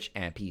One, Switch,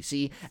 and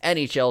PC,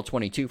 NHL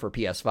 22 for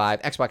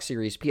PS5, Xbox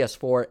Series,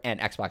 PS4, and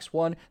Xbox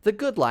One, The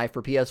Good Life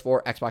for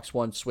PS4, Xbox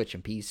One, Switch,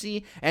 and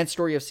PC, and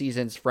Story of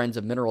Seasons, Friends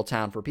of Mineral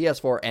Town for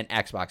PS4 and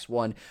Xbox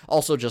One.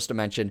 Also, just to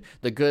mention,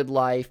 The Good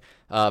Life,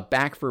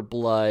 Back 4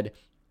 Blood,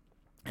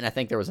 and I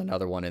think there was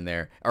another one in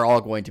there, are all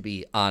going to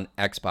be on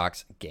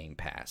Xbox Game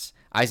Pass.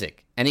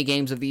 Isaac, any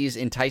games of these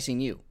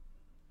enticing you?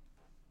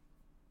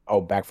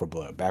 Oh, Back 4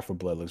 Blood. Back 4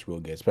 Blood looks real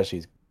good,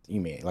 especially,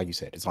 like you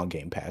said, it's on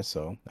Game Pass,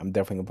 so I'm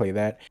definitely going to play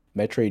that.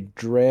 Metroid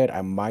Dread,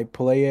 I might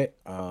play it,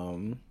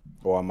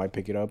 or I might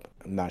pick it up.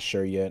 I'm not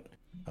sure yet.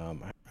 I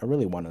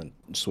really want to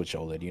Switch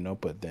OLED,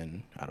 but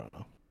then I don't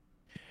know.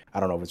 I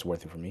don't know if it's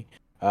worth it for me.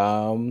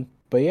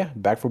 But yeah,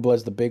 Back 4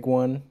 Blood's the big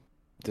one.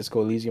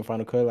 Disco Elysium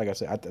Final Cut, like I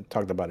said, I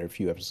talked about it a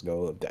few episodes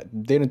ago.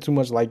 That didn't too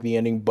much like the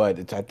ending,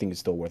 but I think it's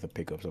still worth a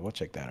pickup, so we'll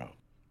check that out.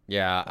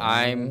 Yeah,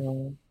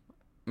 I'm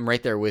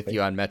right there with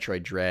you on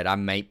Metroid Dread. I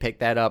might pick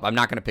that up. I'm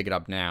not going to pick it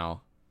up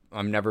now.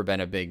 I've never been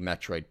a big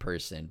Metroid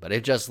person, but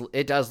it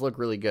does look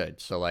really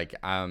good. So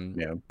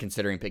I'm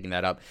considering picking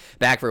that up.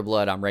 Back 4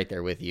 Blood, I'm right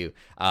there with you.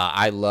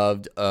 I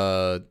loved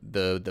the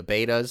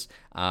betas.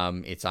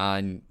 It's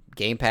on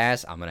Game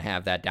Pass. I'm gonna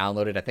have that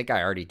downloaded. I think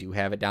I already do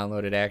have it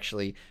downloaded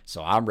actually.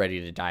 So I'm ready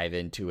to dive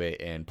into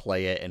it and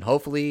play it, and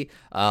hopefully,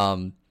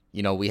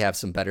 we have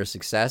some better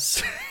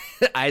success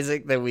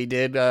Isaac that we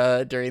did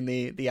during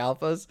the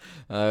alphas.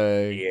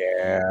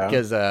 Yeah.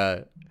 Because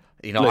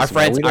you know,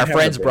 Listen, man, our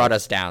friends brought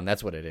us down.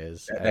 That's what it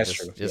is. That's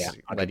true. Just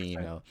Yeah, letting you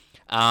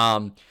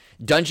know.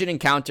 Dungeon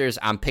Encounters,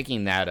 I'm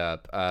picking that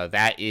up.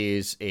 That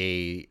is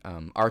a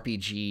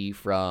RPG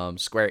from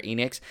Square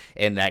Enix,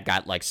 and that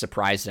got like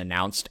surprised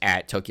announced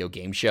at Tokyo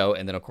Game Show,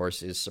 and then of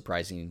course is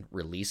surprising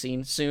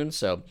releasing soon.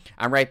 So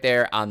I'm right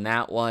there on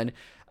that one.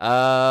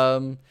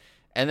 And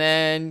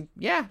then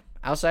yeah,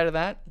 outside of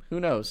that,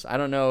 who knows? I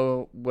don't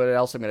know what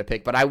else I'm gonna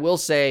pick, but I will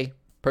say,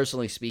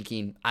 personally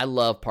speaking, I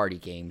love party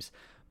games.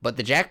 But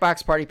the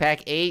Jackbox Party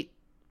Pack 8,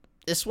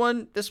 this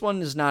one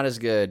is not as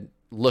good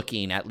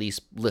looking, at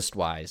least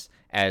list-wise,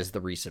 as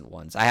the recent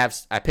ones. I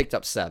picked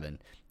up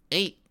 7.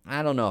 8,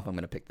 I don't know if I'm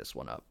going to pick this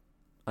one up.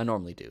 I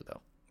normally do, though.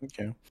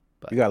 Okay.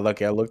 But you got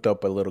lucky. I looked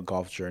up a little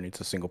golf journey.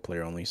 It's a single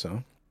player only,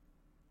 so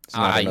it's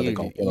not another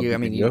golf.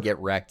 You get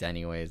wrecked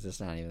anyways. It's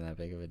not even that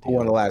big of a deal. Who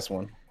won the last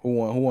one? Who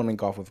won in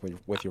golf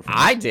with your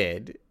friends? I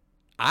did.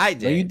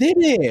 No, you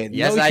didn't.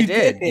 Yes, I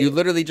did. You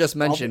literally just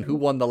mentioned who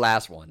won the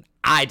last one.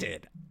 I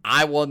did.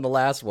 I won the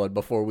last one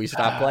before we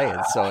stopped playing.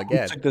 So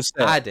again,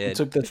 I did. You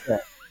took the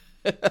step.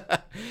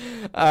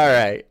 All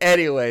right.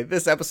 Anyway,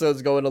 this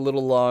episode's going a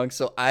little long.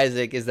 So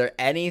Isaac, is there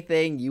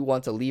anything you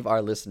want to leave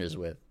our listeners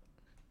with?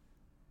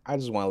 I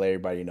just want to let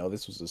everybody know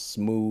this was a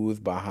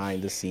smooth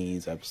behind the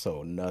scenes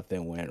episode.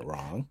 Nothing went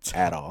wrong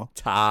at all.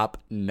 Top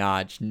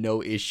notch.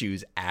 No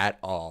issues at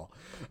all.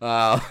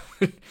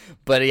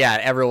 But yeah,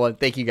 everyone,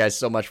 thank you guys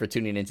so much for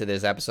tuning into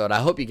this episode.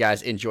 I hope you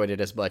guys enjoyed it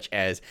as much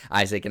as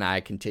Isaac and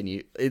I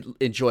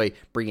enjoy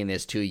bringing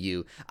this to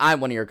you.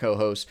 I'm one of your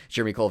co-hosts,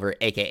 Jeremy Culver,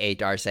 aka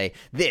Darcy.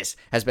 This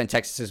has been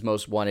Texas's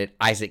Most Wanted,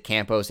 Isaac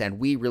Campos, and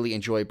we really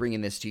enjoy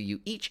bringing this to you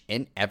each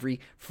and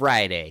every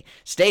Friday.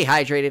 Stay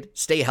hydrated,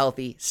 stay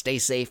healthy, stay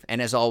safe,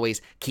 and as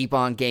always, keep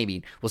on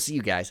gaming. We'll see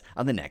you guys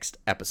on the next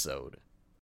episode.